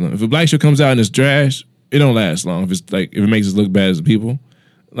cancel them. If a black show comes out and it's trash, it don't last long if it makes us look bad as people.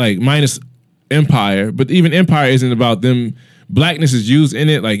 Like minus Empire, but even Empire isn't about them. Blackness is used in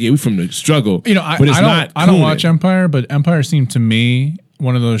it. Like we from the struggle. But it's not. I don't watch Empire, but Empire seemed to me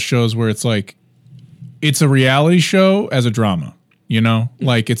one of those shows where it's like it's a reality show as a drama.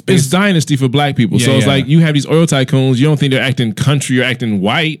 Like it's Dynasty for black people. So it's like you have these oil tycoons. You don't think they're acting country or acting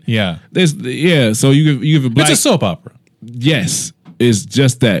white. Yeah. So you give a black. It's a soap opera. Yes. It's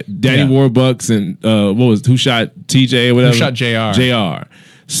just that Daddy Warbucks and who shot TJ or whatever? Who shot JR? JR.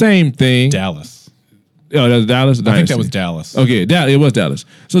 Same thing. Dallas. Oh, that was Dallas. I think that was Dallas. Okay, it was Dallas.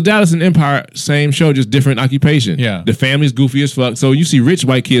 So Dallas and Empire, same show, just different occupation. Yeah. The family's goofy as fuck. So you see rich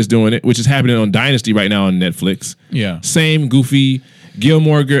white kids doing it, which is happening on Dynasty right now on Netflix. Yeah. Same goofy not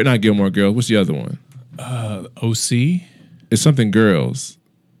Gilmore Girls. What's the other one? OC? It's something girls.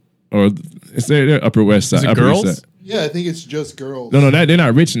 Or it's their Upper West Side. Is it Upper girls? West Side. Yeah, I think it's just girls. No, they're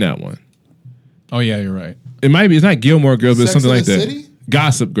not rich in that one. Oh, yeah, you're right. It might be, it's not Gilmore Girls, but it's Sex something and like the that. City?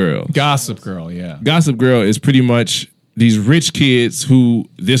 Gossip Girl. Gossip Girl, yeah. Gossip Girl is pretty much these rich kids who,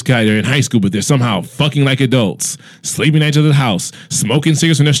 they're in high school, but they're somehow fucking like adults, sleeping at each other's house, smoking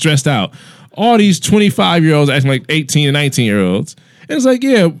cigarettes when they're stressed out. All these 25-year-olds acting like 18 and 19-year-olds. And it's like,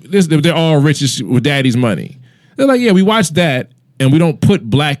 yeah, they're all rich with daddy's money. They're like, yeah, we watch that, and we don't put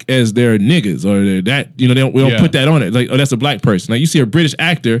black as their niggas or their that, we don't put that on it. Like, oh, that's a black person. Like, you see a British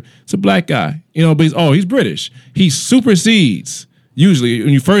actor, it's a black guy. But he's British. He supersedes. Usually,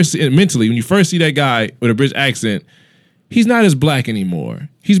 when you first see that guy with a British accent, he's not as black anymore.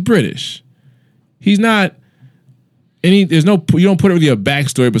 He's British. He's not. You don't put really a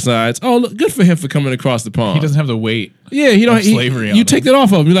backstory besides, oh, look, good for him for coming across the pond. He doesn't have the weight. Yeah, he don't. Slavery. You take that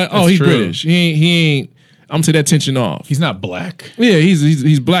off of him. You're like, oh, That's he's true. British. He ain't. I'm gonna take that tension off. He's not black. Yeah,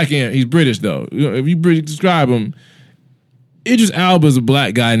 he's black and he's British though. If you describe him, Idris Elba's a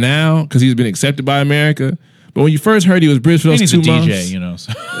black guy now because he's been accepted by America. But when you first heard he was British for those 2 months, DJ,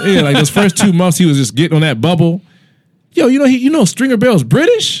 so. yeah, like those first 2 months, he was just getting on that bubble. Yo, Stringer Bell's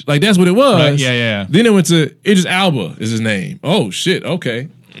British? Like, that's what it was. Right, yeah. Then it went to Idris Elba is his name. Oh, shit, okay.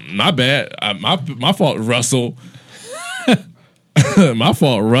 My bad. My fault, Russell. My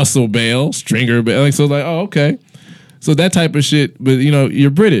fault, Russell Bell, Stringer Bell. Like, so like, oh, okay. So that type of shit, but you're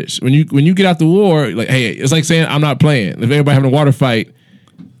British. When you get out the war, like, hey, it's like saying I'm not playing. If everybody having a water fight,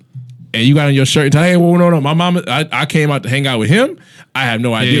 and you got on your shirt and tell, hey, well, no, my mama, I came out to hang out with him. I have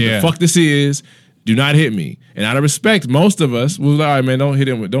no idea what the fuck this is. Do not hit me. And out of respect, most of us was like, all right, man, don't hit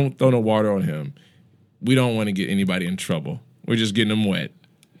him. Don't throw no water on him. We don't want to get anybody in trouble. We're just getting them wet.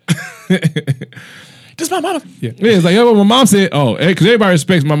 Just my mama. Yeah, it's like, what my mom said. Oh, because everybody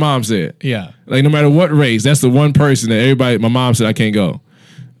respects my mom said. Yeah. Like, no matter what race, that's the one person that my mom said I can't go.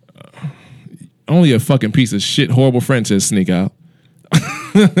 Only a fucking piece of shit, horrible friend says sneak out.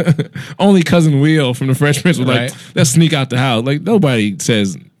 Only cousin Will from the Fresh Prince was like, let's sneak out the house. Like, nobody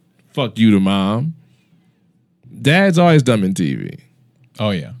says fuck you to mom. Dad's always dumb in TV. Oh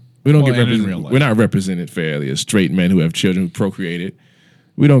yeah, we don't get represented. In real life. We're not represented fairly as straight men who have children who procreated.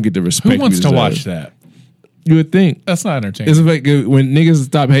 We don't get the respect. Who wants to watch that? You would think that's not entertaining. It's like when niggas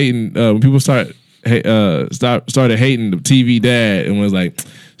stop hating. When people started hating the TV dad and was like,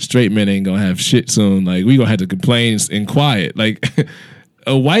 straight men ain't gonna have shit soon. Like, we gonna have to complain in quiet. Like.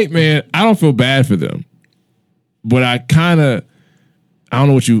 A white man, I don't feel bad for them, but I don't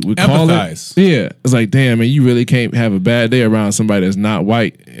know what you would call it. Yeah, it's like, damn, man, you really can't have a bad day around somebody that's not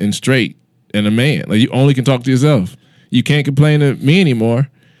white and straight and a man. Like, you only can talk to yourself. You can't complain to me anymore.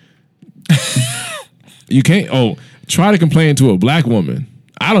 You can't. Oh, try to complain to a black woman.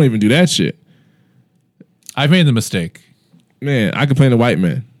 I don't even do that shit. I've made the mistake. Man, I complain to white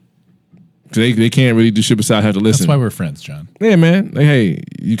men. They can't really do shit besides have to listen. That's why we're friends, John. Yeah, man. Like, hey,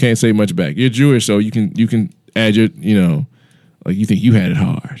 you can't say much back. You're Jewish, so you can add your, like, you think you had it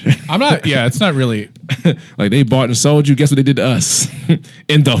hard. I'm not. Yeah, it's not really. Like, they bought and sold you. Guess what they did to us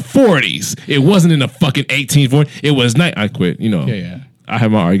in the 40s? It wasn't in the fucking 1840s. It was not. I quit. Yeah. I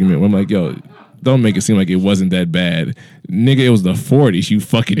have my argument where I'm like, yo, don't make it seem like it wasn't that bad. Nigga, it was the 40s, you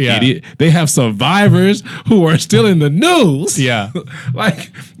fucking idiot. They have survivors who are still in the news. Yeah.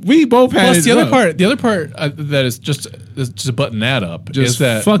 Like, we both had Plus, the other part that is just to button that up is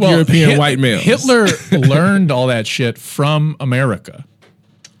that fuck European white males. Hitler learned all that shit from America.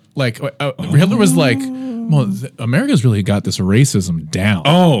 Like, Hitler was like, well, America's really got this racism down.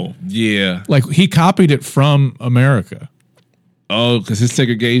 Oh, yeah. Like, he copied it from America. Oh, because his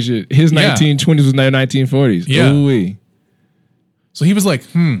segregation, his 1920s was their 1940s. Yeah. Ooh-wee. So he was like,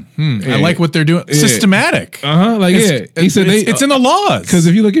 I like what they're doing. Yeah. Systematic. Like, he said it's in the laws. Because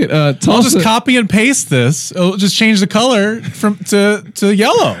if you look at Tulsa, I'll just copy and paste this. It'll just change the color to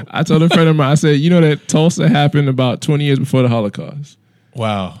yellow. I told a friend of mine, I said, that Tulsa happened about 20 years before the Holocaust.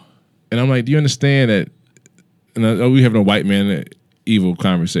 Wow. And I'm like, do you understand that? And we having a white man evil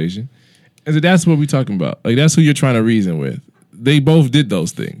conversation. I said, that's what we're talking about. Like, that's who you're trying to reason with. They both did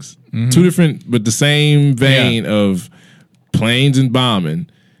those things. Mm-hmm. Two different, but the same vein of planes and bombing.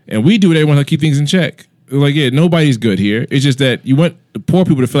 And we do what everyone to keep things in check. Like, yeah, nobody's good here. It's just that you want the poor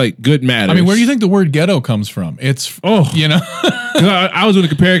people to feel like good matters. I mean, where do you think the word ghetto comes from? It's, I was doing a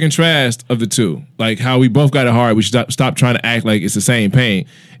compare and contrast of the two, like how we both got it hard. We should stop trying to act like it's the same pain.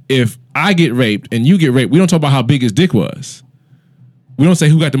 If I get raped and you get raped, we don't talk about how big his dick was. We don't say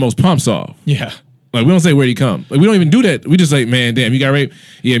who got the most pumps off. Yeah. Like, we don't say where'd he come. Like, we don't even do that. We just like, man, damn, you got raped?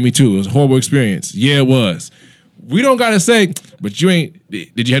 Yeah, me too. It was a horrible experience. Yeah, it was. We don't gotta say, but you ain't,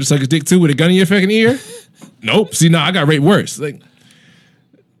 did you have to suck his dick too with a gun in your fucking ear? Nope. See, I got raped worse. Like,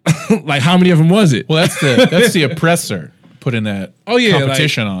 like how many of them was it? Well, that's the oppressor putting that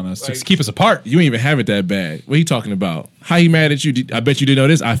competition on us to keep us apart. You ain't even have it that bad. What are you talking about? How he mad at you? I bet you didn't know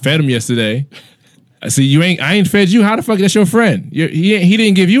this. I fed him yesterday. I see I ain't fed you. How the fuck that's your friend? He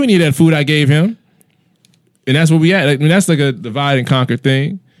didn't give you any of that food I gave him. And that's what we at. I mean, that's like a divide and conquer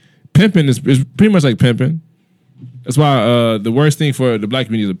thing. Pimping is pretty much like pimping. That's why the worst thing for the black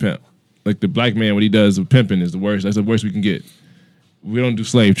community is a pimp. Like the black man, what he does with pimping is the worst. That's the worst we can get. We don't do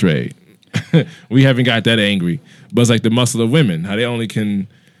slave trade. We haven't got that angry. But it's like the muscle of women, how they don't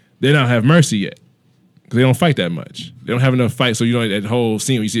have mercy yet. Because they don't fight that much. They don't have enough fight. So, that whole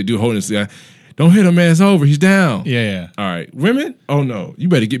scene where you see a dude holding this guy, don't hit him, man, it's over. He's down. Yeah. All right. Women? Oh, no. You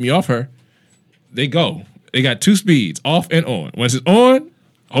better get me off her. They go. They got two speeds, off and on. Once it's on,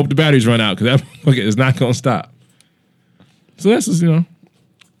 hope the batteries run out because that motherfucker is not going to stop. So that's just,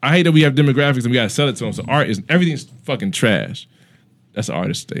 I hate that we have demographics and we got to sell it to them. So everything's fucking trash. That's an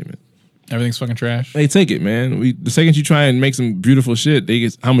artist statement. Everything's fucking trash? They take it, man. The second you try and make some beautiful shit, they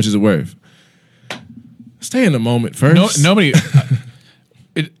get, how much is it worth? Stay in the moment first. Nobody...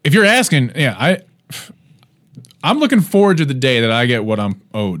 if you're asking, I'm looking forward to the day that I get what I'm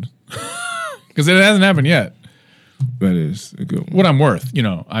owed. Because it hasn't happened yet. That is a good one. What I'm worth,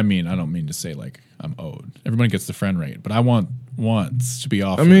 I mean, I don't mean to say like I'm owed. Everybody gets the friend rate, but I want to be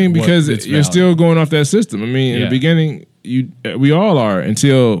off. I mean, because you're still going off that system. I mean, in the beginning, we all are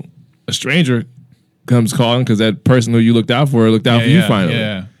until a stranger comes calling because that person who you looked out for you finally.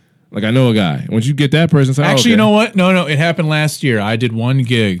 Yeah. Like, I know a guy. Once you get that person, say, actually, you know what? No, it happened last year. I did one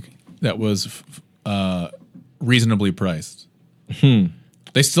gig that was reasonably priced.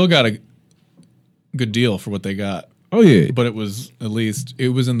 They still got a good deal for what they got. Oh yeah, but it was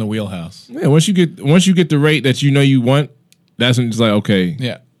in the wheelhouse. Yeah, once you get the rate that you want, that's when it's like, okay.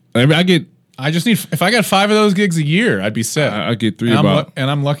 Yeah, I mean, I just need, if I got 5 of those gigs a year, I'd be set. I get 3 and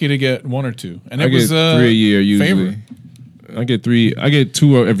I'm lucky to get 1 or 2. And I get 3 a year usually. Favorite. I get 3. I get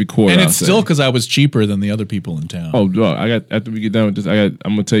 2 every quarter. And it's still because I was cheaper than the other people in town. Oh, dog! after we get done with this, I'm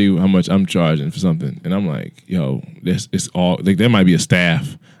gonna tell you how much I'm charging for something, and I'm like, yo, this is all. Like, there might be a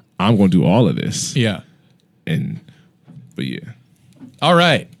staff. I'm gonna do all of this. Yeah. But yeah. All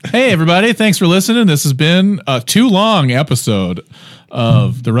right. Hey, everybody. Thanks for listening. This has been a too long episode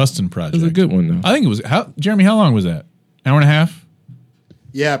of the Rustin Project. It was a good one, though. I think it was, Jeremy, how long was that? Hour and a half?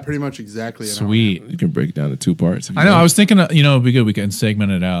 Yeah, pretty much exactly. Sweet. You can break it down to 2 parts. I know. I was thinking, it'd be good. We can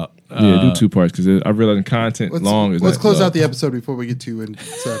segment it out. Yeah, do 2 parts because I realize the content long is. Let's close out the episode before we get too into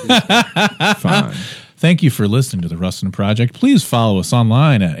Fine. Thank you for listening to The Rustin Project. Please follow us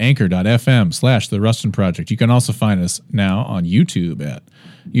online at anchor.fm/The Rustin Project. You can also find us now on YouTube at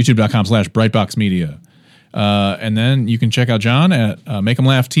youtube.com/BrightboxMedia. And then you can check out John at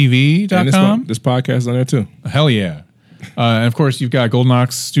makeemlaughtv.com. And this podcast is on there too. Hell yeah. And of course, you've got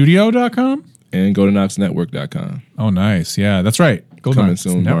goldenknoxstudio.com. And goldenknoxnetwork.com. Oh, nice. Yeah, that's right. Coming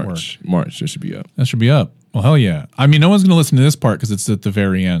soon, March. That should be up. That should be up. Well, hell yeah. I mean, no one's going to listen to this part because it's at the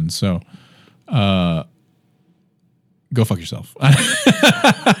very end. So go fuck yourself.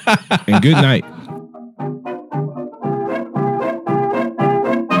 And good night.